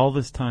All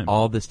this time.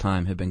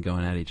 have been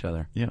going at each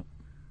other? Yeah.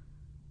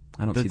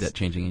 I don't see that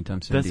changing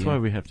anytime soon. That's why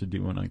we have to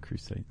do one on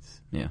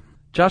Crusades. Yeah.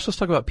 Josh, let's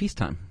talk about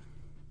peacetime.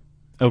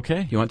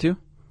 Okay. You want to?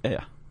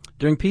 Yeah.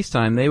 During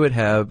peacetime, they would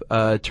have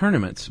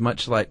tournaments,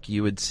 much like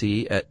you would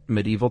see at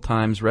medieval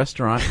times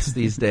restaurants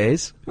these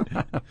days.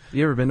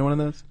 You ever been to one of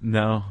those?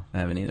 No. I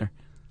haven't either.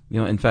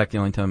 In fact, the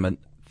only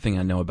thing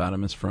I know about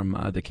him is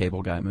from the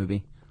Cable Guy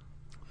movie.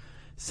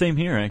 Same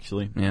here,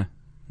 actually. Yeah.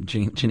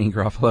 Janine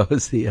Garofalo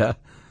is the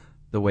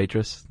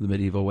waitress, the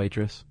medieval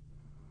waitress.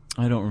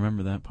 I don't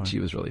remember that part. She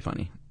was really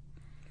funny.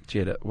 She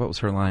had what was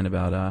her line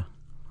about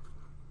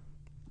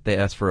they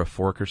asked for a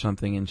fork or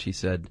something, and she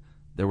said,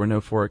 there were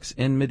no forks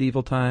in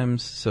medieval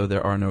times, so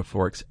there are no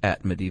forks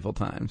at medieval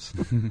times.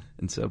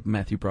 And so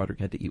Matthew Broderick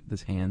had to eat with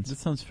his hands. That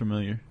sounds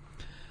familiar.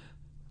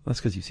 That's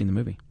because you've seen the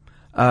movie.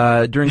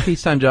 During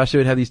peacetime, Josh, they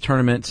would have these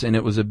tournaments, and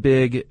it was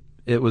like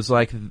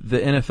the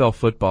NFL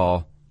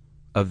football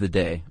of the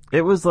day.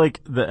 It was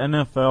like the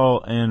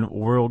NFL and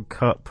World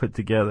Cup put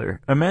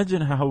together.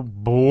 Imagine how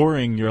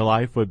boring your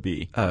life would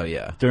be. Oh,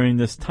 yeah. During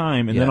this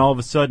time, and then all of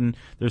a sudden,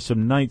 there's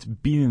some knights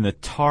beating the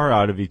tar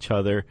out of each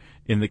other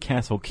in the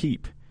castle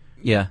keep.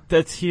 Yeah.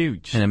 That's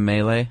huge. And a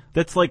melee.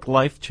 That's like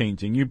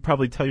life-changing. You'd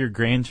probably tell your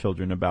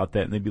grandchildren about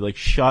that, and they'd be like,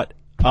 shut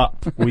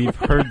up. We've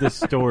heard this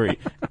story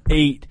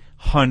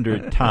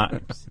 800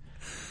 times.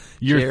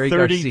 You're Jerry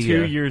 32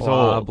 Garcia, years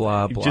blah, old.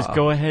 blah, blah. Just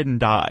go ahead and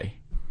die.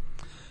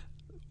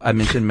 I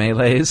mentioned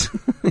melees.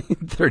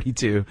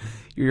 32.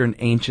 You're an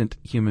ancient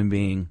human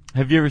being.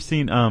 Have you ever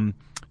seen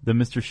the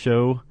Mr.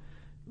 Show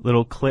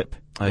little clip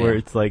where yeah.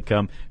 it's like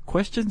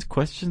questions?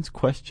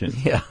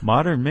 Yeah.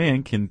 Modern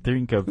man can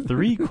think of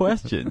 3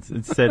 questions.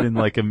 It's set in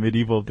like a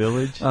medieval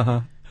village.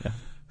 Yeah.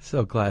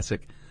 So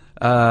classic.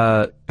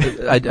 I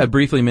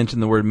briefly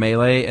mentioned the word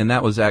melee, and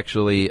that was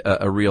actually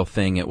a real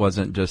thing. It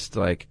wasn't just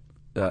like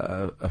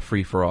a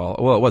free-for-all.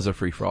 Well, it was a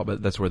free-for-all,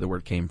 but that's where the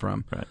word came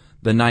from. Right.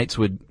 The knights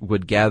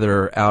would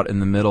gather out in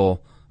the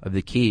middle of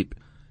the keep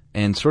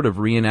and sort of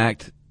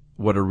reenact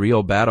what a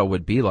real battle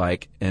would be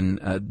like, and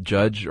a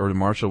judge or the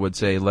marshal would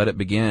say, let it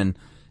begin,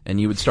 and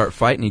you would start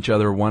fighting each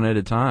other one at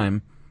a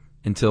time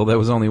until there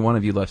was only one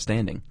of you left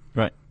standing.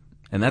 Right.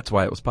 And that's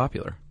why it was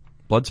popular.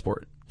 Blood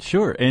sport.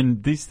 Sure,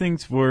 and these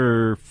things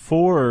were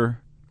for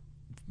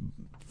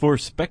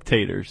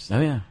spectators.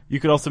 Oh, yeah.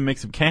 You could also make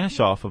some cash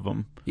off of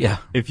them. Yeah.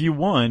 If you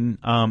won,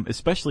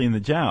 especially in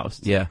the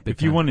joust. Yeah, big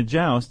if you time. won a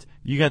joust,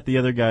 you got the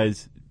other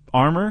guy's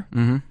armor,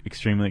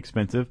 extremely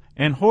expensive,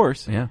 and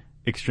horse, Yeah.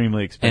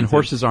 extremely expensive. And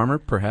horse's armor,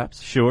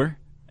 perhaps. Sure.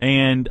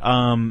 And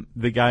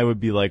the guy would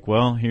be like,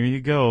 well, here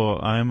you go.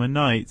 I'm a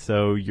knight,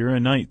 so you're a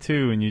knight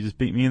too, and you just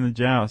beat me in the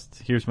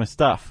joust. Here's my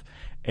stuff.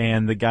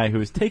 And the guy who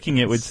was taking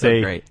it would So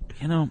say, great.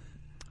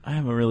 I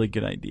have a really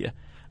good idea.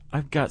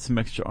 I've got some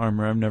extra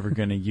armor I'm never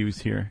going to use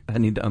here. I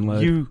need to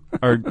unload. You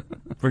are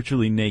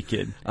virtually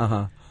naked.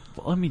 Uh-huh.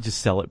 Well, let me just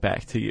sell it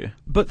back to you.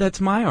 But that's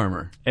my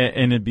armor.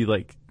 And it'd be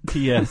like,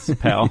 T.S.,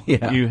 pal,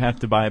 Yeah. you have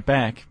to buy it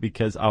back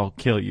because I'll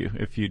kill you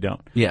if you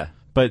don't. Yeah.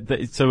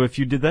 But so if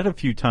you did that a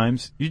few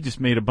times, you just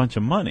made a bunch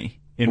of money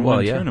in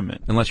one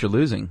tournament. Unless you're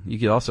losing. You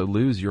could also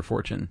lose your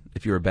fortune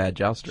if you're a bad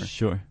jouster.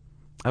 Sure.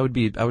 I would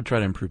try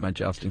to improve my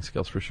jousting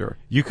skills for sure.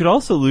 You could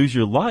also lose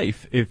your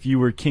life if you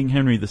were King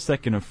Henry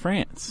II of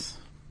France.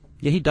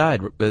 Yeah, he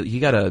died. He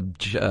got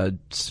a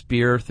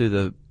spear through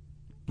the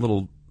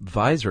little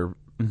visor,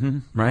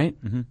 right?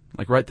 Mm-hmm.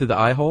 Like right through the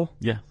eye hole.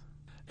 Yeah.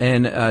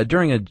 And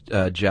during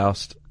a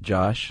joust,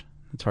 Josh,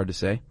 it's hard to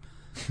say,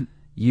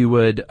 you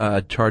would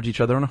charge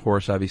each other on a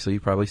horse. Obviously,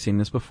 you've probably seen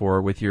this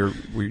before with your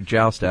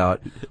joust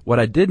out. What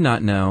I did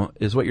not know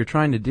is what you're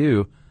trying to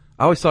do.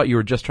 I always thought you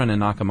were just trying to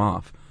knock them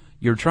off.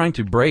 You're trying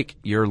to break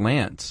your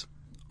lance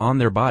on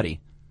their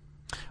body.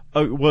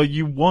 Well,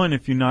 you won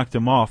if you knocked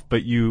them off,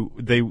 but you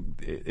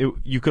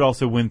could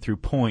also win through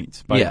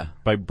points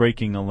by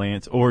breaking a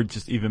lance or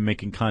just even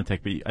making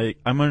contact. But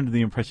I'm under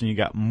the impression you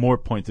got more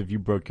points if you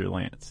broke your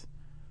lance.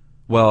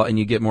 Well, and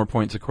you get more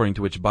points according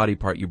to which body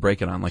part you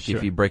break it on. Like Sure.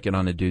 if you break it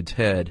on a dude's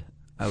head,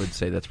 I would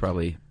say that's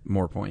probably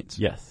more points.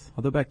 Yes.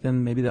 Although back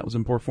then maybe that was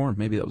in poor form.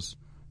 Maybe that was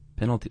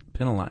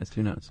penalized.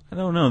 Who knows? I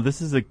don't know.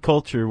 This is a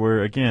culture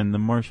where, again, the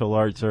martial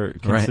arts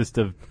consist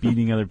of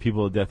beating other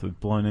people to death with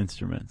blunt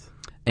instruments.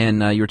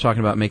 And you were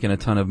talking about making a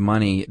ton of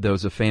money. There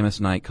was a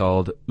famous knight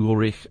called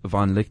Ulrich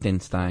von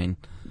Liechtenstein.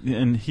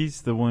 And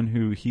he's the one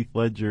who Heath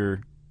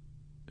Ledger's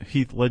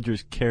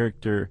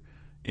character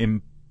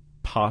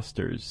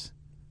Imposters.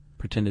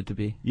 Pretended to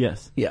be?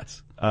 Yes.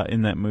 Yes.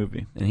 In that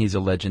movie. And he's a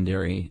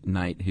legendary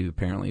knight who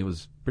apparently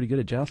was pretty good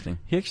at jousting.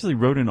 He actually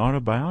wrote an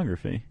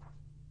autobiography.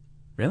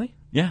 Really?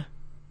 Yeah.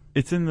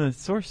 It's in the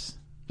source.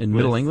 In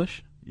Middle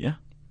English? Yeah.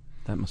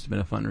 That must have been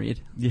a fun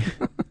read. Yeah.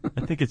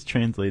 I think it's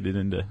translated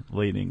into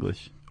late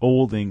English.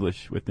 Old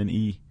English with an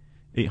E.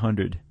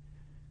 800.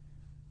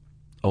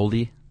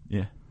 Oldie?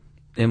 Yeah.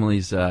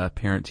 Emily's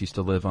parents used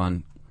to live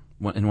in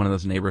one of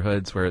those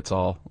neighborhoods where it's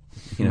all,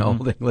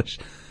 Old English.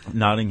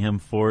 Nottingham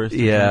Forest.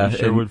 Yeah.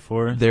 Sherwood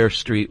Forest. Their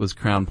street was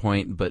Crown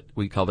Point, but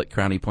we called it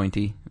Crowny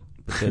Pointy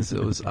because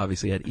it was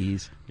obviously had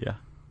E's. Yeah.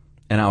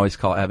 And I always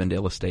call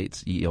Avondale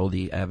Estates ye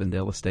olde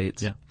Avondale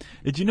Estates. Yeah.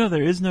 Did you know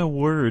there is no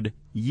word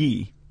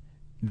ye?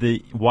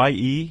 The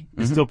Y-E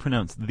is still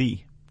pronounced the.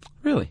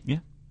 Really? Yeah.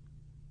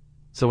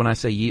 So when I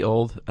say ye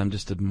old, I'm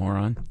just a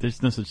moron?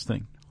 There's no such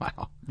thing.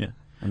 Wow. Yeah.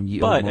 I'm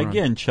ye old But moron.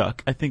 again,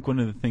 Chuck, I think one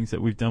of the things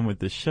that we've done with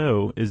this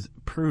show is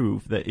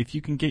prove that if you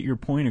can get your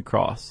point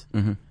across,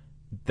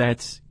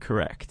 that's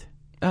correct.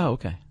 Oh,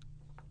 okay.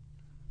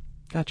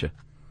 Gotcha.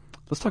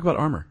 Let's talk about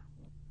armor.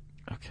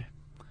 Okay.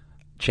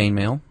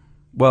 Chainmail.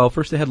 Well,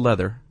 first they had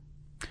leather.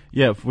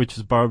 Yeah, which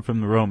is borrowed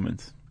from the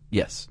Romans.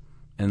 Yes.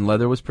 And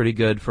leather was pretty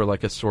good for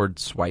like a sword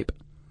swipe.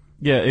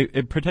 Yeah,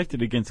 it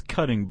protected against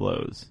cutting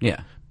blows.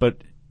 Yeah. But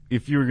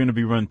if you were going to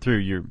be run through,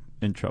 you're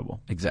in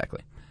trouble.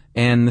 Exactly.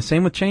 And the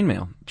same with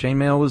chainmail.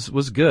 Chainmail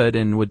was good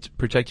and would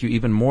protect you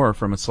even more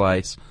from a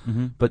slice,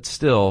 but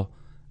still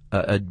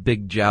a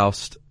big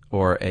joust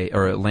or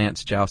a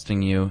lance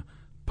jousting you,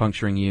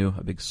 puncturing you,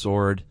 a big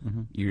sword,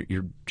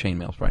 your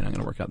chainmail's probably not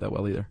going to work out that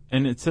well either.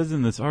 And it says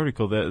in this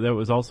article that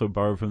was also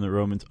borrowed from the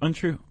Romans.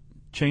 Untrue.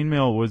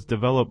 Chainmail was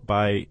developed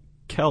by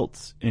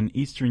Celts in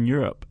Eastern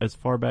Europe as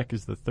far back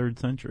as the 3rd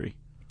century.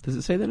 Does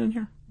it say that in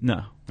here?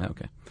 No.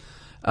 Okay.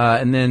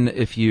 And then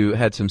if you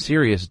had some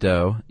serious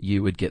dough,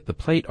 you would get the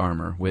plate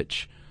armor,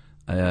 which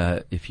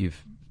if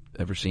you've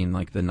ever seen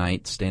like the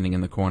knight standing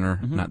in the corner,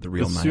 not the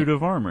real knight. The suit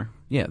of armor.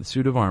 Yeah, the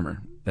suit of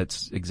armor.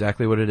 That's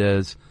exactly what it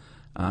is.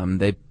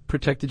 They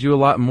protected you a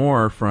lot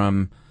more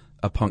from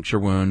a puncture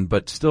wound,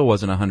 but still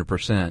wasn't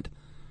 100%.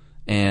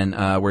 And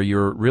where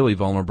you're really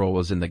vulnerable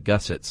was in the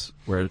gussets,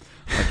 where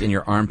like in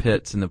your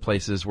armpits and the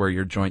places where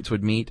your joints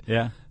would meet,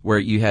 where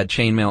you had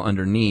chainmail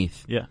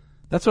underneath. Yeah.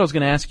 That's what I was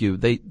going to ask you.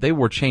 They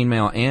wore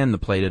chainmail and the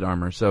plated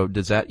armor. So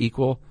does that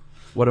equal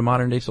what a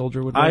modern day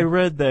soldier would wear? I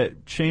read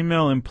that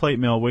chainmail and plate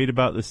mail weighed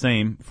about the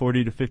same,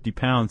 40 to 50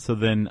 pounds. So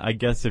then I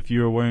guess if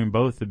you were wearing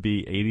both, it'd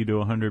be 80 to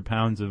 100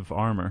 pounds of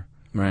armor.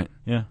 Right.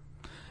 Yeah.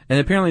 And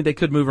apparently they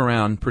could move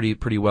around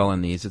pretty well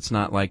in these. It's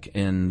not like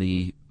in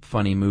the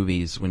funny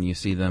movies when you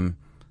see them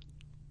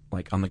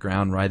like on the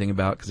ground writhing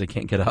about because they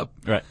can't get up.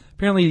 Right.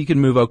 Apparently you can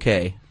move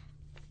okay.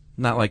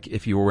 Not like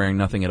if you were wearing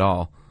nothing at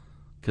all,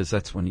 because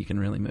that's when you can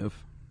really move,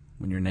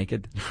 when you're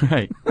naked.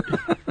 Right.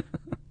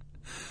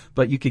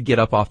 But you could get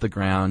up off the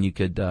ground. You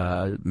could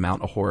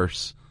mount a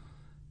horse.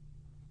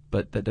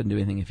 But that doesn't do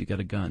anything if you got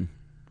a gun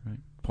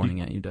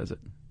pointing at you, does it?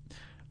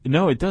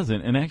 No, it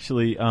doesn't. And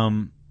actually,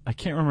 I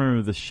can't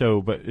remember the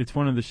show, but it's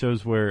one of the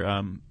shows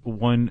where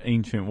one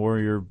ancient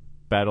warrior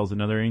battles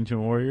another ancient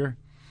warrior.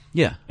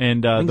 Yeah.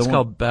 And I think the it's one,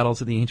 called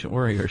Battles of the Ancient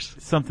Warriors.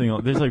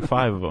 something. There's like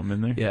 5 of them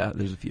in there. Yeah,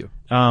 there's a few.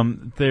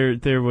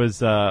 There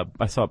was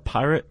I saw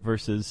pirate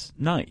versus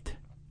knight,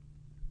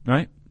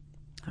 right?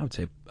 I would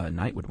say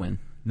Knight would win.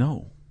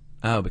 No.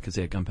 Oh, because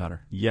they had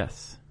gunpowder.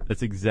 Yes,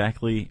 that's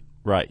exactly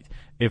right.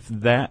 If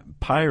that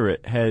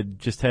pirate had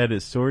just had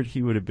his sword,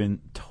 he would have been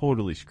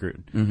totally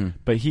screwed. Mm-hmm.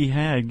 But he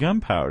had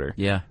gunpowder.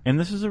 Yeah. And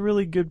this is a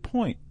really good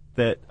point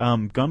that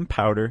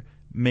gunpowder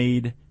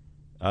made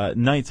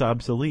knights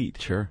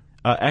obsolete. Sure.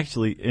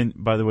 Actually,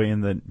 by the way,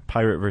 in the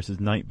pirate versus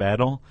knight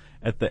battle,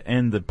 at the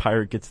end, the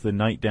pirate gets the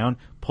knight down,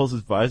 pulls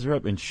his visor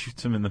up, and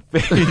shoots him in the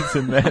face,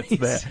 and that's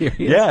that. Serious?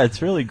 Yeah,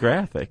 it's really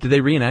graphic. Did they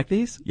reenact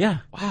these? Yeah.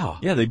 Wow.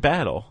 Yeah, they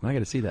battle. I got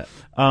to see that.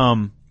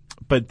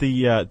 But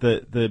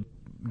the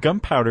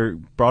gunpowder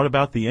brought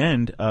about the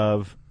end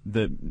of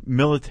the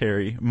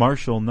military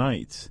martial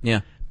knights.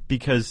 Yeah.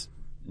 Because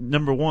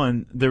number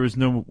one, there was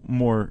no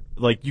more,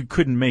 like, you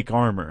couldn't make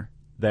armor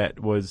that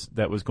was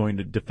going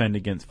to defend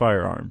against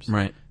firearms.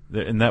 Right.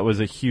 And that was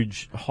a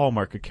huge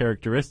hallmark, a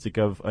characteristic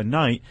of a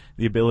knight,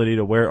 the ability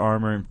to wear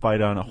armor and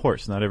fight on a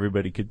horse. Not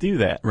everybody could do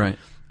that. Right.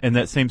 And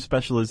that same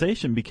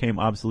specialization became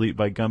obsolete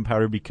by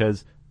gunpowder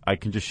because I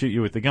can just shoot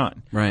you with a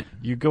gun. Right.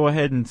 You go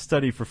ahead and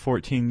study for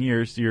 14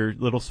 years your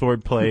little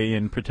sword play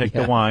and protect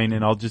Yeah. the wine,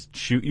 and I'll just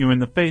shoot you in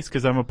the face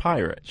because I'm a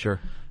pirate. Sure.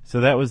 So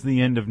that was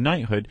the end of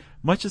knighthood,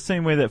 much the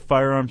same way that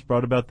firearms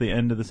brought about the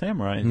end of the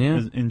samurai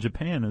Yeah. in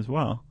Japan as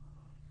well.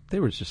 They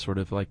were just sort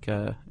of like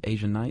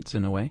Asian knights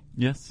in a way.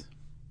 Yes.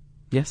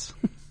 Yes.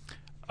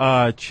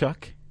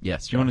 Chuck,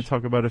 Yes. do you want to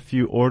talk about a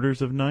few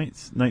orders of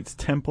knights? Knights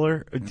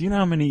Templar? Do you know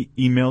how many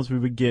emails we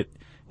would get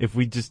if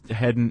we just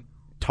hadn't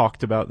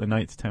talked about the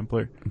Knights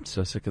Templar? I'm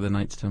so sick of the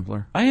Knights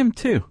Templar. I am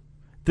too.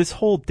 This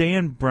whole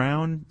Dan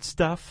Brown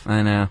stuff.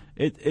 I know.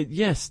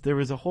 Yes, there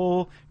was a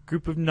whole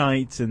group of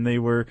knights, and they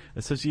were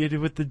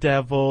associated with the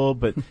devil,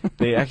 but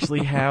they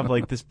actually have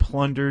like this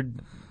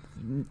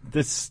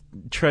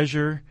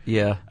treasure.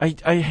 Yeah.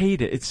 I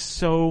hate it. It's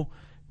so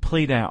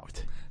played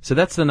out. So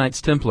that's the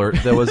Knights Templar.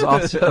 There was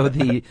also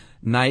the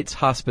Knights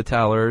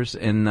Hospitallers,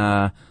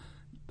 and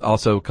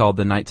also called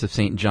the Knights of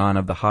St. John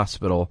of the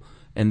Hospital,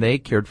 and they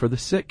cared for the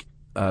sick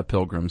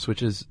pilgrims,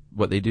 which is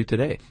what they do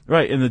today.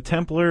 Right, and the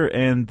Templar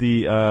and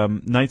the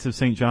Knights of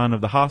St. John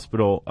of the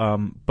Hospital,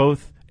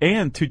 both,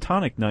 and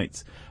Teutonic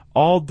Knights,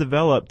 all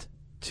developed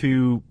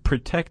to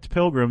protect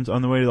pilgrims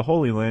on the way to the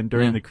Holy Land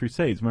during Yeah. the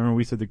Crusades. Remember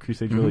we said the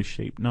Crusades really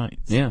shaped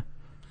knights? Yeah.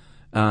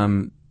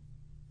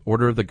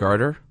 Order of the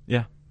Garter.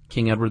 Yeah.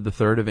 King Edward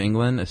III of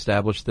England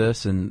established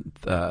this in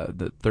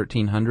the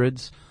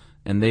 1300s,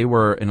 and they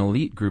were an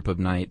elite group of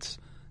knights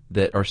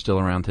that are still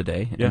around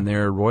today, Yeah. and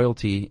they're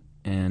royalty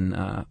and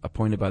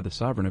appointed by the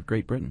sovereign of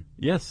Great Britain.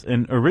 Yes,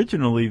 and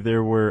originally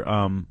there were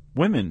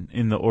women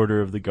in the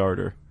Order of the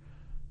Garter,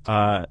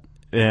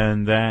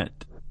 and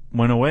that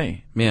went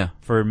away Yeah.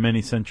 for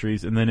many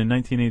centuries. And then in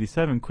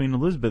 1987, Queen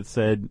Elizabeth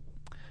said,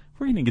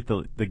 we're going to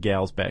get the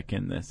gals back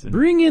in this. And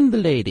Bring in the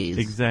ladies.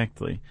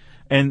 exactly.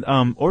 And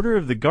Order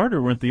of the Garter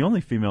weren't the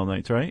only female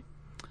knights, right?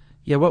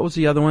 Yeah, what was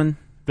the other one?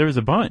 There was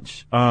a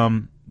bunch.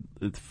 From,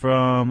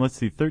 let's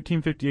see,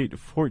 1358 to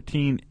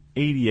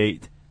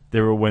 1488,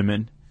 there were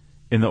women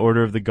in the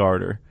Order of the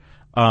Garter.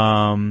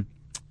 In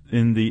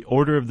the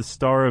Order of the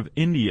Star of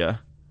India,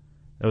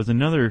 that was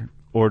another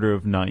order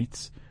of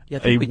knights. Yeah,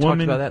 I think we talked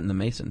woman- about that in the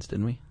Masons,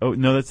 didn't we? Oh,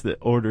 no, that's the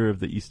Order of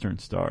the Eastern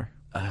Star.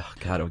 Oh,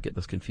 God, I would get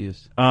those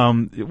confused.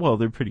 Well,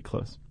 they're pretty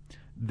close.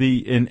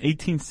 In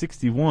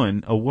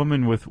 1861, a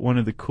woman with one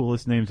of the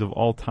coolest names of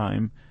all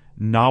time,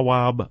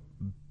 Nawab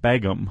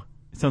Begum.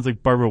 It sounds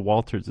like Barbara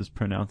Walters is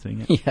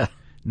pronouncing it. Yeah.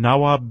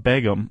 Nawab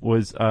Begum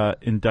was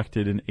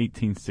inducted in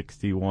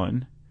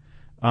 1861.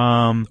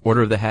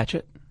 Order of the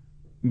Hatchet?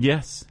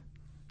 Yes.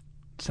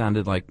 That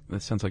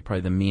sounds like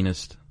probably the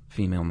meanest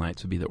female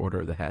knights would be the Order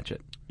of the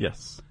Hatchet.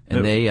 Yes.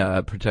 And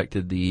they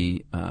protected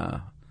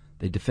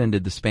they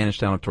defended the Spanish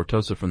town of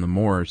Tortosa from the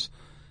Moors.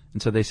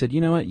 And so they said,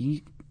 you know what,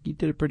 you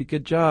did a pretty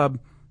good job.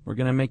 We're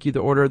going to make you the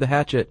Order of the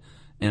Hatchet.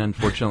 And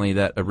unfortunately,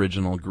 that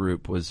original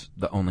group was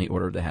the only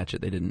Order of the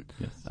Hatchet. They didn't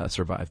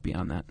survive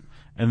beyond that.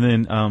 And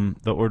then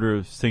the Order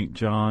of St.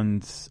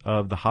 John's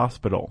of the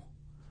Hospital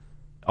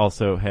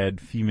also had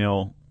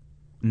female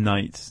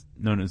knights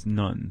known as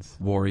nuns.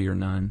 Warrior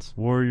nuns.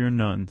 Warrior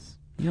nuns.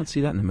 You don't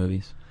see that in the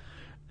movies.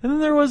 And then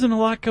there wasn't a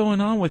lot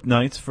going on with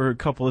knights for a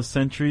couple of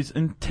centuries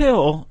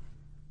until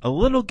a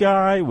little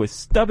guy with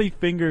stubby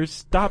fingers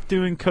stopped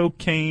doing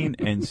cocaine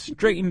and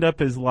straightened up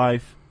his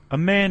life. A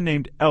man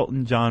named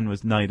Elton John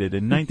was knighted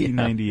in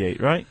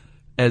 1998, right?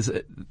 As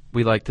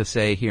we like to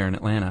say here in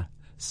Atlanta,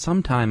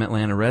 sometime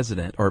Atlanta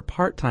resident or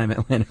part-time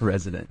Atlanta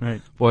resident.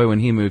 Right. Boy, when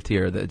he moved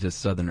here, that just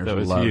Southerners That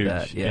was loved huge.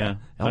 that. Yeah.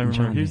 I Elton remember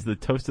John, he was yeah. the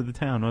toast of the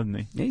town, wasn't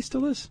he? Yeah, he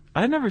still is.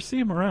 I never see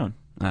him around.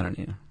 I don't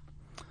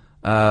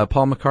know.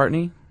 Paul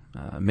McCartney,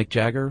 Mick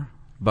Jagger,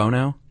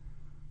 Bono.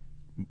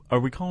 Are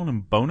we calling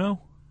him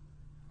Bono?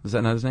 Is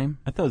that not his name?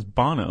 I thought it was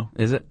Bono.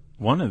 Is it?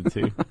 One of the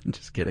two. I'm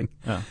just kidding.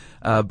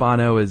 Oh.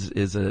 Bono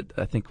is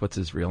I think, what's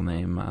his real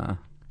name?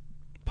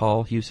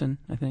 Paul Hewson,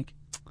 I think.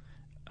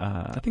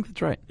 I think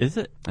that's right. Is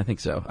it? I think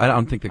so. I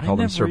don't think they called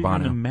him Sir I Bono.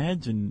 never even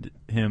imagined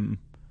him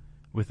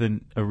with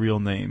a real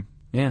name.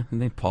 Yeah, his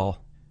name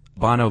Paul.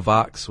 Bono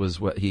Vox was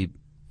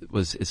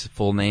his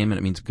full name, and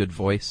it means good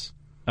voice.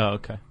 Oh,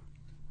 okay.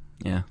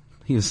 Yeah,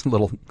 he was a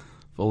little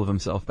full of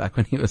himself back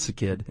when he was a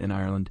kid in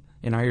Ireland.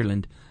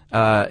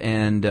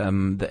 And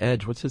the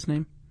Edge, what's his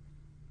name?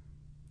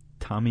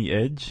 Tommy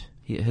Edge?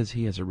 He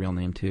has a real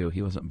name, too.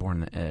 He wasn't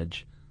born the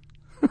Edge.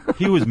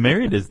 He was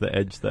married as the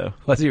Edge, though.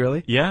 Was he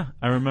really? Yeah,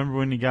 I remember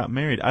when he got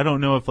married. I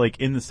don't know if, like,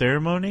 in the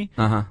ceremony,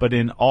 Uh-huh. but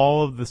in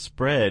all of the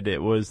spread,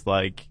 it was,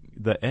 like,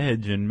 the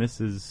Edge and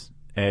Mrs.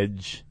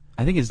 Edge.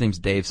 I think his name's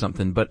Dave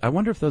something, but I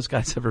wonder if those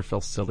guys ever feel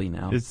silly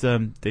now. It's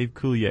Dave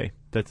Coulier.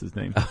 That's his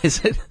name. Oh,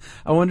 is it?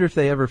 I wonder if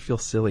they ever feel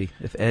silly,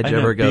 if Edge I know,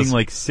 ever goes... being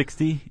like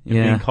 60 and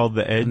being called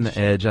the Edge. I'm the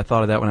Edge. I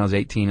thought of that when I was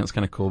 18. It was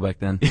kind of cool back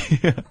then.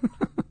 Yeah.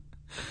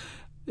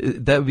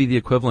 That would be the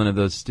equivalent of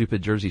those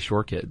stupid Jersey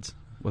Shore kids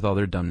with all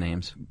their dumb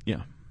names.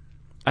 Yeah.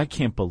 I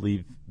can't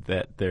believe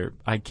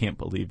I can't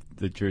believe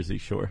the Jersey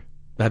Shore.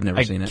 I've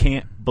never seen it. I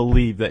can't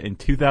believe that in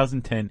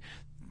 2010,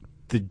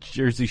 the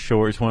Jersey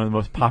Shore is one of the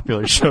most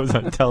popular shows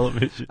on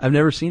television. I've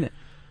never seen it.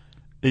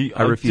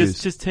 I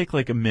refuse. Just take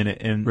like a minute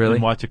and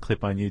watch a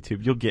clip on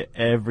YouTube. You'll get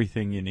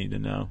everything you need to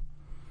know.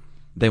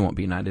 They won't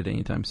be knighted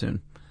anytime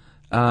soon.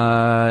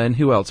 And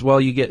who else? Well,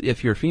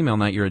 if you're a female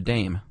knight, you're a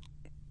dame.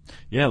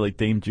 Yeah, like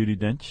Dame Judi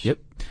Dench. Yep.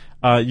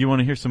 You want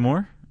to hear some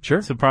more?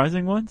 Sure.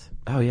 Surprising ones?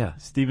 Oh, yeah.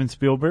 Steven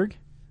Spielberg.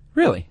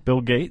 Really?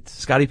 Bill Gates.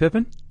 Scottie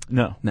Pippen?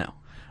 No. No.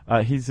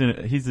 He's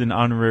an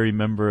honorary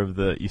member of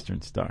the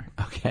Eastern Star.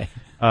 Okay.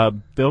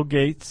 Bill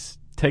Gates,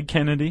 Ted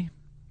Kennedy,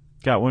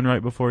 got one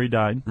right before he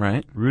died.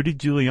 Right. Rudy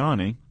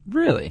Giuliani.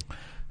 Really?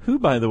 Who,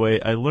 by the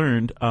way, I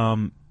learned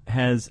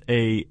has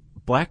a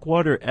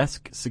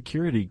Blackwater-esque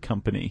security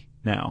company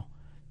now.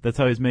 That's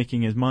how he's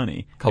making his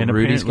money. Called and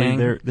Rudy's Gang?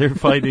 They're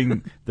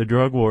fighting the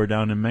drug war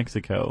down in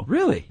Mexico.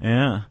 Really?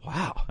 Yeah.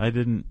 Wow. I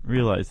didn't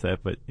realize that,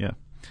 but yeah.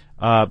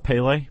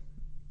 Pele,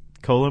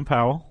 Colin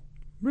Powell,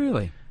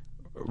 Really?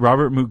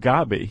 Robert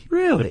Mugabe,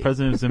 Really? the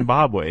president of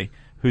Zimbabwe,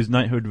 whose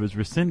knighthood was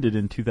rescinded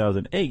in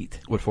 2008.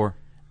 What for?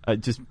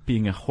 Just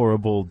being a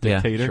horrible Yeah,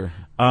 dictator. sure.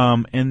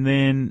 And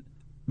then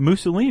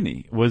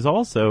Mussolini was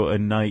also a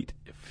knight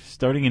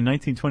starting in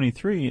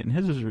 1923, and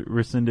his was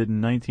rescinded in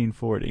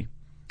 1940.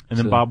 And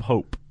then So- Bob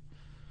Hope,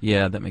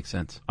 Yeah, that makes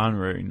sense.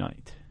 honorary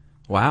knight.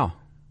 Wow.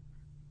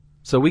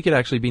 So we could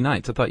actually be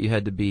knights. I thought you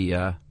had to be,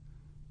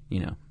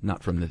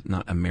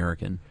 not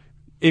American.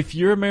 If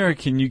you're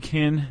American, you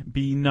can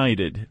be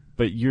knighted,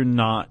 but you're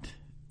not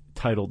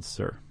titled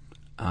sir.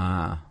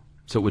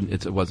 So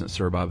it wasn't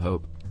Sir Bob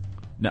Hope,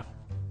 No.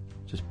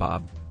 just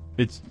Bob.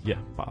 It's,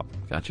 Bob.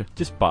 Gotcha.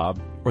 Just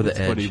Bob. Or the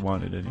That's what he Edge.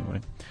 wanted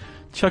anyway.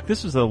 Chuck,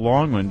 this was a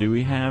long one. Do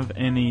we have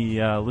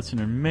any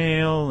listener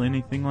mail,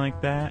 anything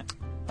like that?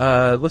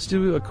 Let's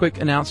do a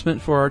quick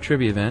announcement for our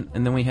trivia event,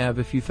 and then we have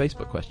a few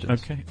Facebook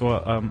questions. Okay.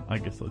 Well, I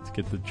guess let's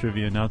get the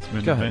trivia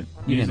announcement Go ahead. event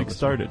You handle music this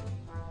started.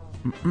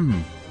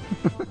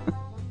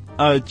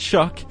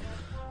 Chuck,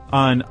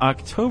 on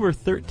October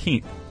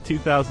 13th,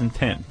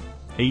 2010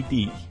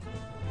 AD,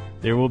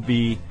 there will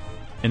be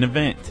an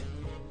event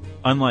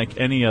unlike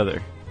any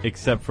other,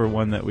 except for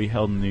one that we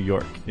held in New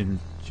York in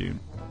June.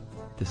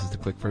 This is the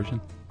quick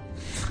version.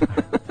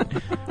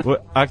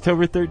 Well,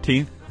 October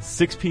 13th,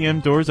 6 p.m.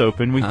 doors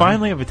open. We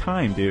finally have a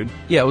time, dude.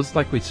 Yeah, it was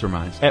like we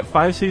surmised. At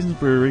Five Seasons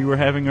Brewery, we're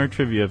having our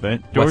trivia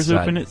event. Doors West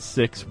Side. open at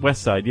 6.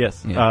 West Side,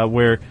 yes. Yeah.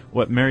 Where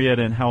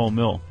Marietta and Howell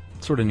Mill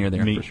Sort of near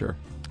there meet. for sure.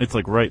 It's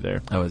like right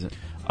there. Oh, is it?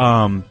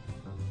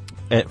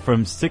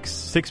 From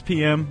 6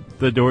 p.m.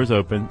 the doors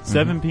open.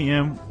 7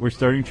 p.m. we're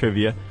starting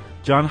trivia.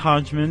 John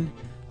Hodgman,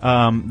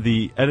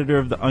 the editor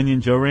of The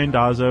Onion, Joe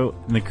Randazzo,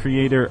 and the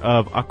creator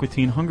of Aqua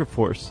Teen Hunger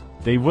Force,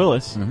 Dave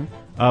Willis,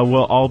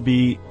 will all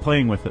be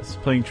playing with us,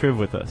 playing Triv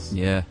with us.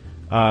 Yeah.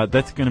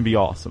 That's going to be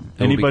awesome.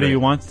 It will be Anybody great. who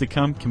wants to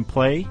come can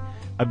play.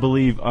 I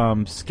believe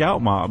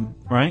Scout Mob,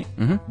 right?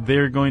 Mm-hmm.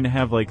 They're going to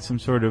have like some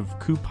sort of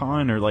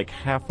coupon or like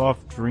half off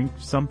drink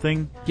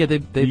something. Yeah, you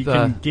they've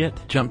can get.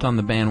 jumped on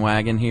the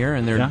bandwagon here,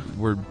 and Yeah.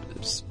 we're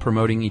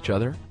promoting each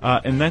other.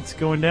 And that's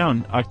going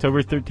down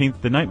October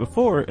 13th, the night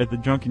before, at the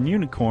Drunken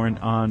Unicorn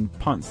on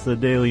Ponce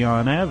de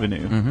Leon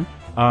Avenue.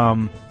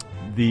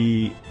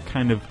 The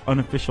kind of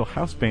unofficial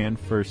house band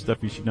for Stuff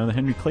You Should Know, the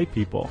Henry Clay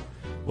People,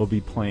 will be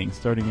playing.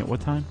 Starting at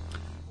what time?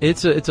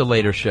 It's a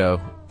later show.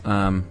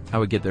 I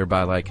would get there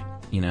by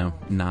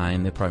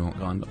 9. They probably won't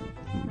go on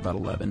about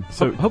 11.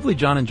 So- hopefully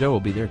John and Joe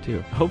will be there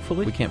too.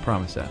 Hopefully. We can't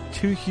promise that.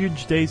 2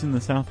 huge days in the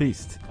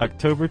Southeast.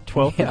 October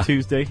 12th, Yeah. a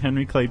Tuesday,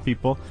 Henry Clay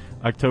People.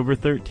 October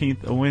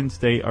 13th, a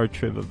Wednesday, our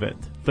Triv event.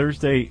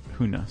 Thursday,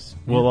 who knows?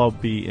 We'll all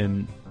be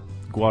in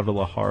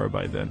Guadalajara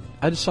by then.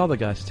 I just saw the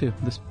guys too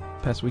this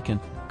past weekend.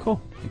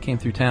 Cool. They came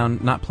through town,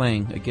 not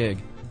playing a gig,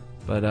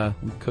 but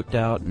we cooked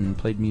out and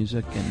played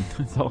music, and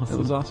That's awesome. it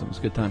was awesome. It was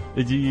a good time.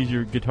 Did you use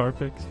your guitar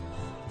picks?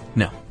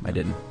 No, I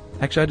didn't.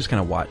 Actually, I just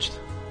kind of watched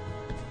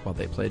while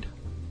they played.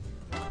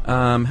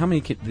 How many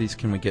of these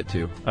can we get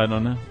to? I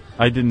don't know.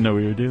 I didn't know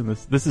we were doing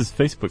this. This is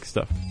Facebook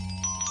stuff.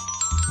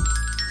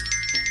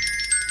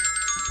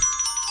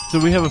 So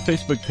we have a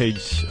Facebook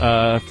page,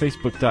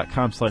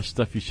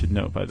 facebook.com/stuff you should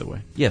know, by the way.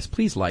 Yes,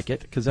 please like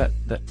it, because that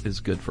is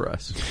good for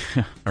us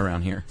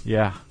around here.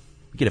 Yeah.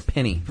 We get a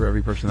penny for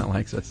every person that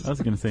likes us. I was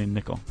going to say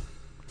nickel.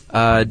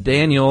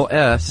 Daniel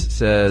S.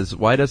 says,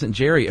 why doesn't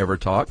Jerry ever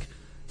talk?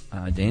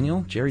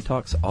 Daniel, Jerry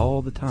talks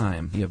all the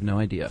time. You have no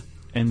idea.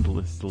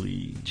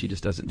 Endlessly. She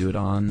just doesn't do it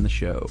on the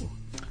show.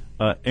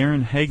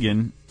 Aaron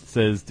Hagen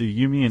says, do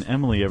Yumi and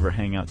Emily ever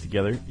hang out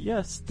together?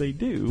 Yes, they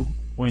do,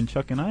 when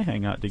Chuck and I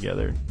hang out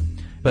together.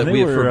 But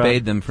we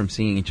forbade them from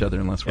seeing each other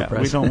unless we're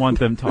present. We don't want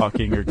them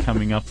talking or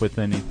coming up with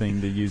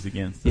anything to use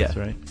against us,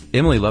 right?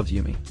 Emily loves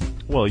Yumi.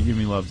 Well,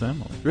 Yumi loves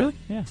Emily. Really?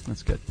 Yeah.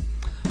 That's good.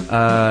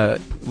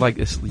 Like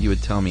this, you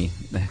would tell me,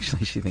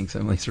 actually, she thinks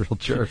Emily's a real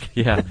jerk.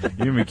 Yeah,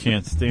 Yumi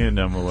can't stand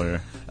Emily.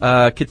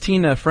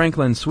 Katina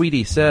Franklin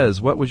Sweetie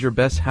says, what was your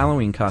best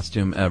Halloween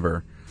costume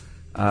ever?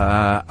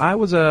 I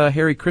was a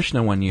Hare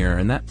Krishna one year,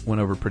 and that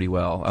went over pretty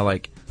well. I,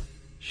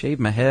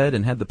 shaved my head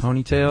and had the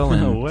ponytail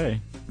and no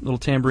way. Little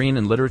tambourine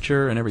and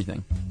literature and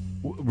everything.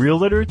 Real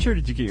literature?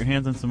 Did you get your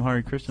hands on some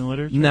Hare Krishna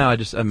literature? No, I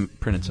just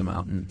printed some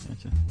out. And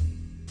Gotcha.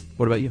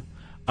 What about you?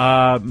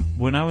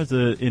 When I was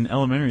in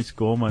elementary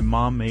school, my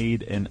mom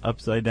made an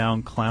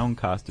upside-down clown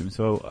costume.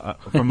 So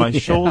from my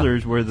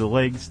shoulders were the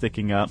legs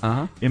sticking up.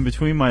 Uh-huh. In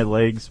between my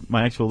legs,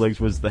 my actual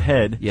legs, was the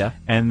head. Yeah.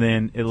 And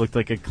then it looked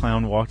like a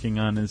clown walking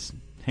on his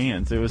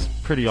hands. It was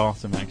pretty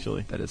awesome,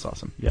 actually. That is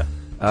awesome. Yeah.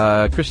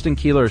 Kristen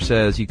Keeler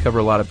says, you cover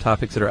a lot of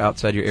topics that are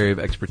outside your area of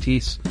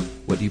expertise.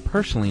 What do you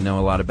personally know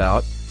a lot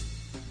about?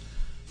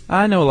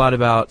 I know a lot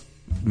about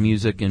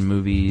music and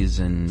movies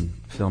and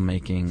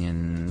filmmaking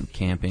and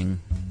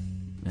camping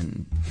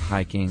and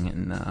hiking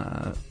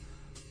and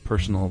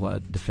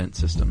personal defense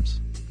systems.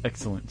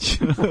 Excellent.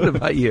 What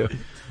about you?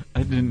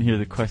 I didn't hear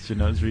the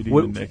question. I was reading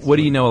the next What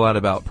do you one. know a lot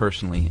about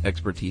personally,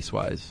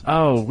 expertise-wise?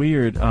 Oh,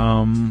 weird.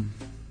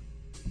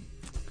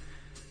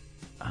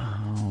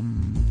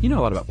 You know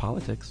a lot about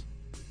politics.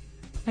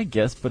 I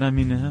guess, but I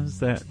mean, how's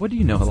that? What do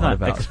you know It's a lot not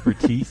about?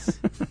 Expertise.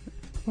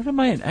 What am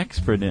I an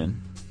expert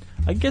in?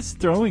 I guess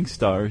throwing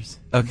stars.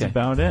 Okay. That's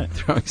about it.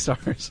 Throwing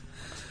stars.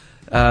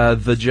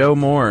 The Joe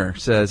Moore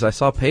says, I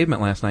saw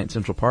Pavement last night in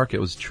Central Park. It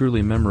was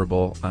truly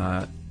memorable.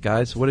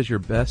 Guys, what is your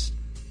best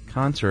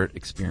concert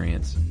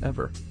experience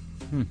ever?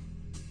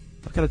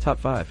 I've got a top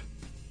 5.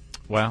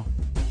 Wow.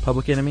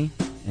 Public Enemy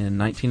in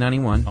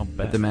 1991 I'll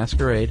bet. at the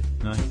Masquerade.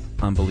 Nice.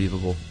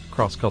 Unbelievable.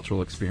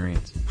 Cross-cultural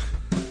experience.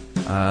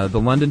 The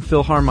London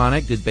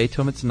Philharmonic did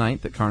Beethoven's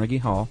Ninth at Carnegie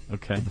Hall.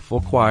 Okay. With the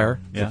full choir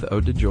Yeah. with the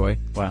Ode to Joy.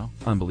 Wow.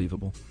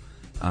 Unbelievable.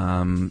 2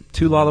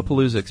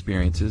 Lollapalooza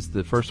experiences.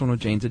 The first one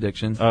with Jane's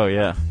Addiction. Oh,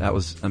 yeah. That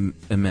was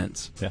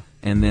immense. Yeah.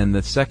 And then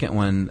the second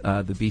one,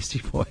 the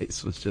Beastie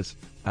Boys, was just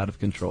out of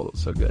control. It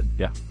was so good.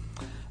 Yeah.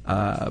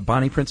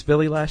 Bonnie Prince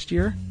Billy last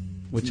year,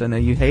 which I know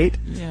you hate.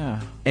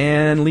 Yeah.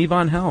 And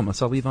Levon Helm. I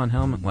saw Levon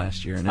Helm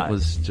last year, and it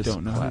was just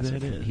don't know who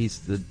classic. that is.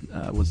 He's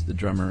was the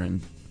drummer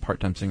and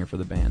part-time singer for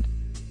the band.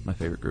 My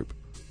favorite group.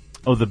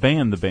 Oh, the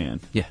band.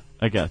 Yeah.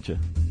 I gotcha.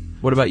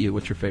 What about you?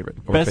 What's your favorite?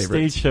 Or Best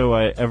favorites? stage show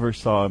I ever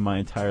saw in my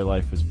entire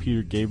life was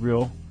Peter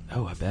Gabriel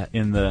Oh, I bet.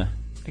 in the,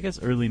 I guess,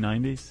 early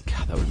 90s.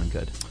 God, that would have been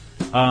good.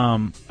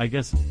 I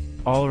guess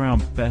all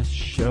around best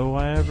show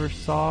I ever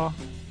saw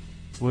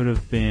would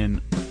have been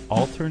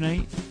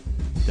Alternate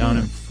down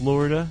in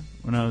Florida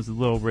when I was a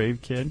little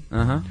rave kid.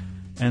 Uh-huh.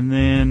 And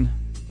then,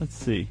 let's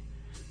see,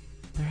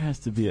 there has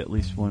to be at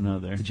least one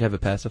other. Did you have a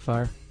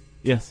pacifier?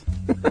 Yes.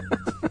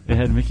 It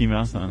had Mickey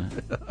Mouse on it.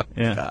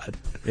 Yeah. God.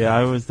 Yeah,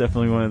 I was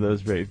definitely one of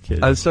those rave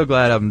kids. I was so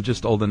glad I'm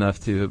just old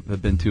enough to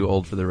have been too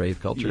old for the rave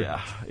culture. Yeah,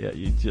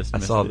 you just I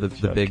missed saw it, the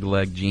Chuck. big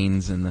leg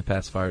jeans and the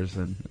pacifiers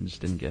and I just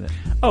didn't get it.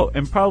 Oh,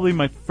 and probably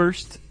my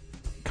first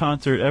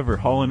concert ever,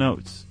 Hall &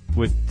 Oates,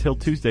 with Till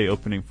Tuesday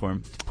opening for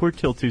him. Poor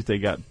Till Tuesday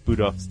got booed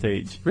off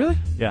stage. Really?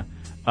 Yeah.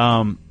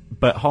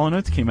 But Hall &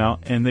 Oates came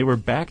out, and they were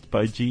backed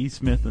by G.E.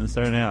 Smith and the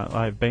Saturday Night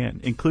Live band,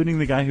 including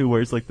the guy who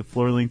wears, like, the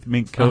floor-length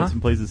mink coats Uh-huh.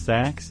 and plays the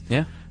sax.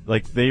 Yeah.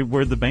 Like, they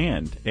were the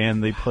band,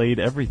 and they played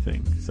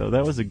everything. So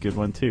that was a good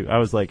one, too. I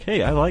was like,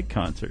 hey, I like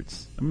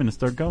concerts. I'm going to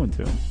start going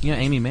to them. You know,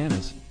 Amy Mann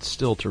is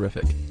still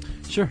terrific.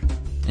 Sure.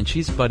 And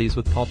she's buddies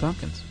with Paul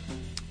Tompkins.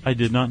 I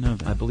did not know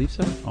that. I believe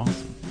so.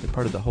 Awesome. They're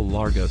part of the whole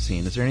Largo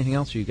scene. Is there anything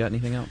else? You got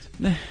anything else?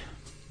 Nah.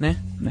 Nah?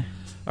 Nah.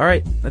 All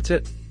right. That's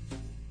it.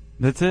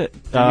 That's it.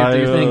 Do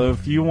your thing.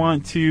 If you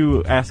want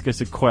to ask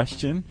us a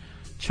question,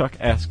 Chuck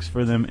asks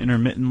for them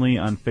intermittently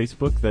on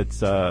Facebook.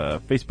 That's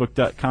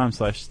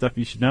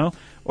facebook.com/stuffyoushouldknow.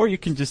 Or you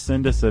can just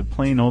send us a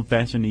plain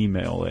old-fashioned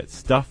email at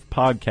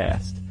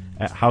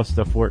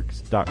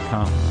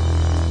stuffpodcast@howstuffworks.com.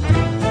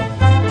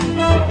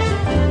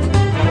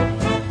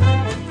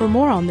 For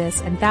more on this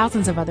and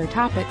thousands of other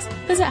topics,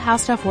 visit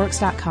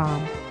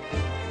howstuffworks.com.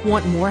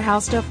 Want more How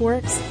Stuff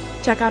Works?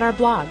 Check out our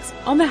blogs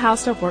on the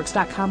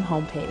howstuffworks.com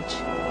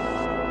homepage.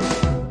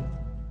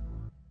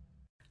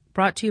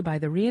 Brought to you by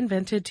the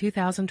reinvented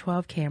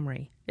 2012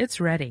 Camry.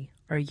 It's ready.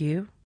 Are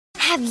you?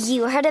 Have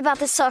you heard about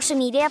the social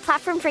media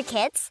platform for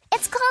kids?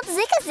 It's called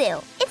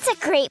Zigazoo. It's a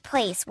great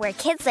place where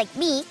kids like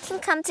me can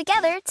come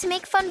together to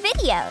make fun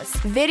videos.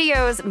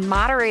 Videos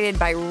moderated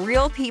by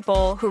real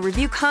people who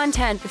review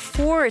content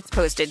before it's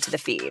posted to the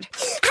feed.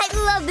 I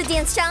love the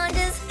dance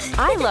challenges.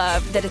 I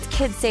love that it's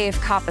KidSafe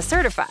COPPA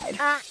certified.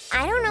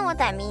 I don't know what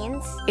that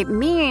means. It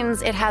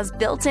means it has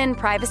built-in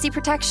privacy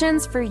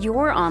protections for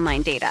your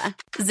online data.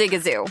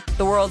 Zigazoo,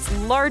 the world's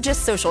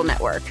largest social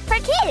network. For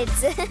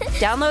kids.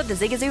 Download the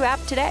Zigazoo app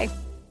today.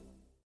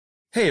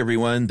 Hey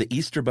everyone, the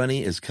Easter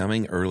Bunny is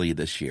coming early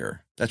this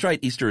year. That's right,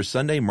 Easter is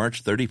Sunday,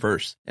 March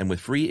 31st. And with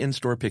free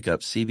in-store pickup,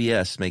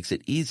 CVS makes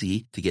it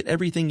easy to get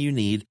everything you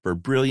need for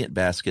brilliant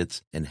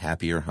baskets and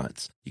happier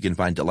hunts. You can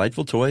find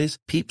delightful toys,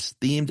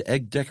 Peeps-themed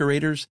egg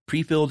decorators,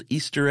 pre-filled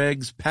Easter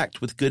eggs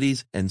packed with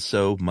goodies, and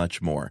so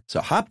much more.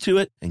 So hop to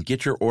it and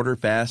get your order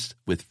fast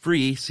with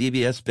free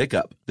CVS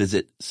pickup.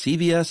 Visit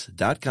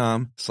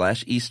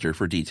cvs.com/Easter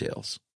for details.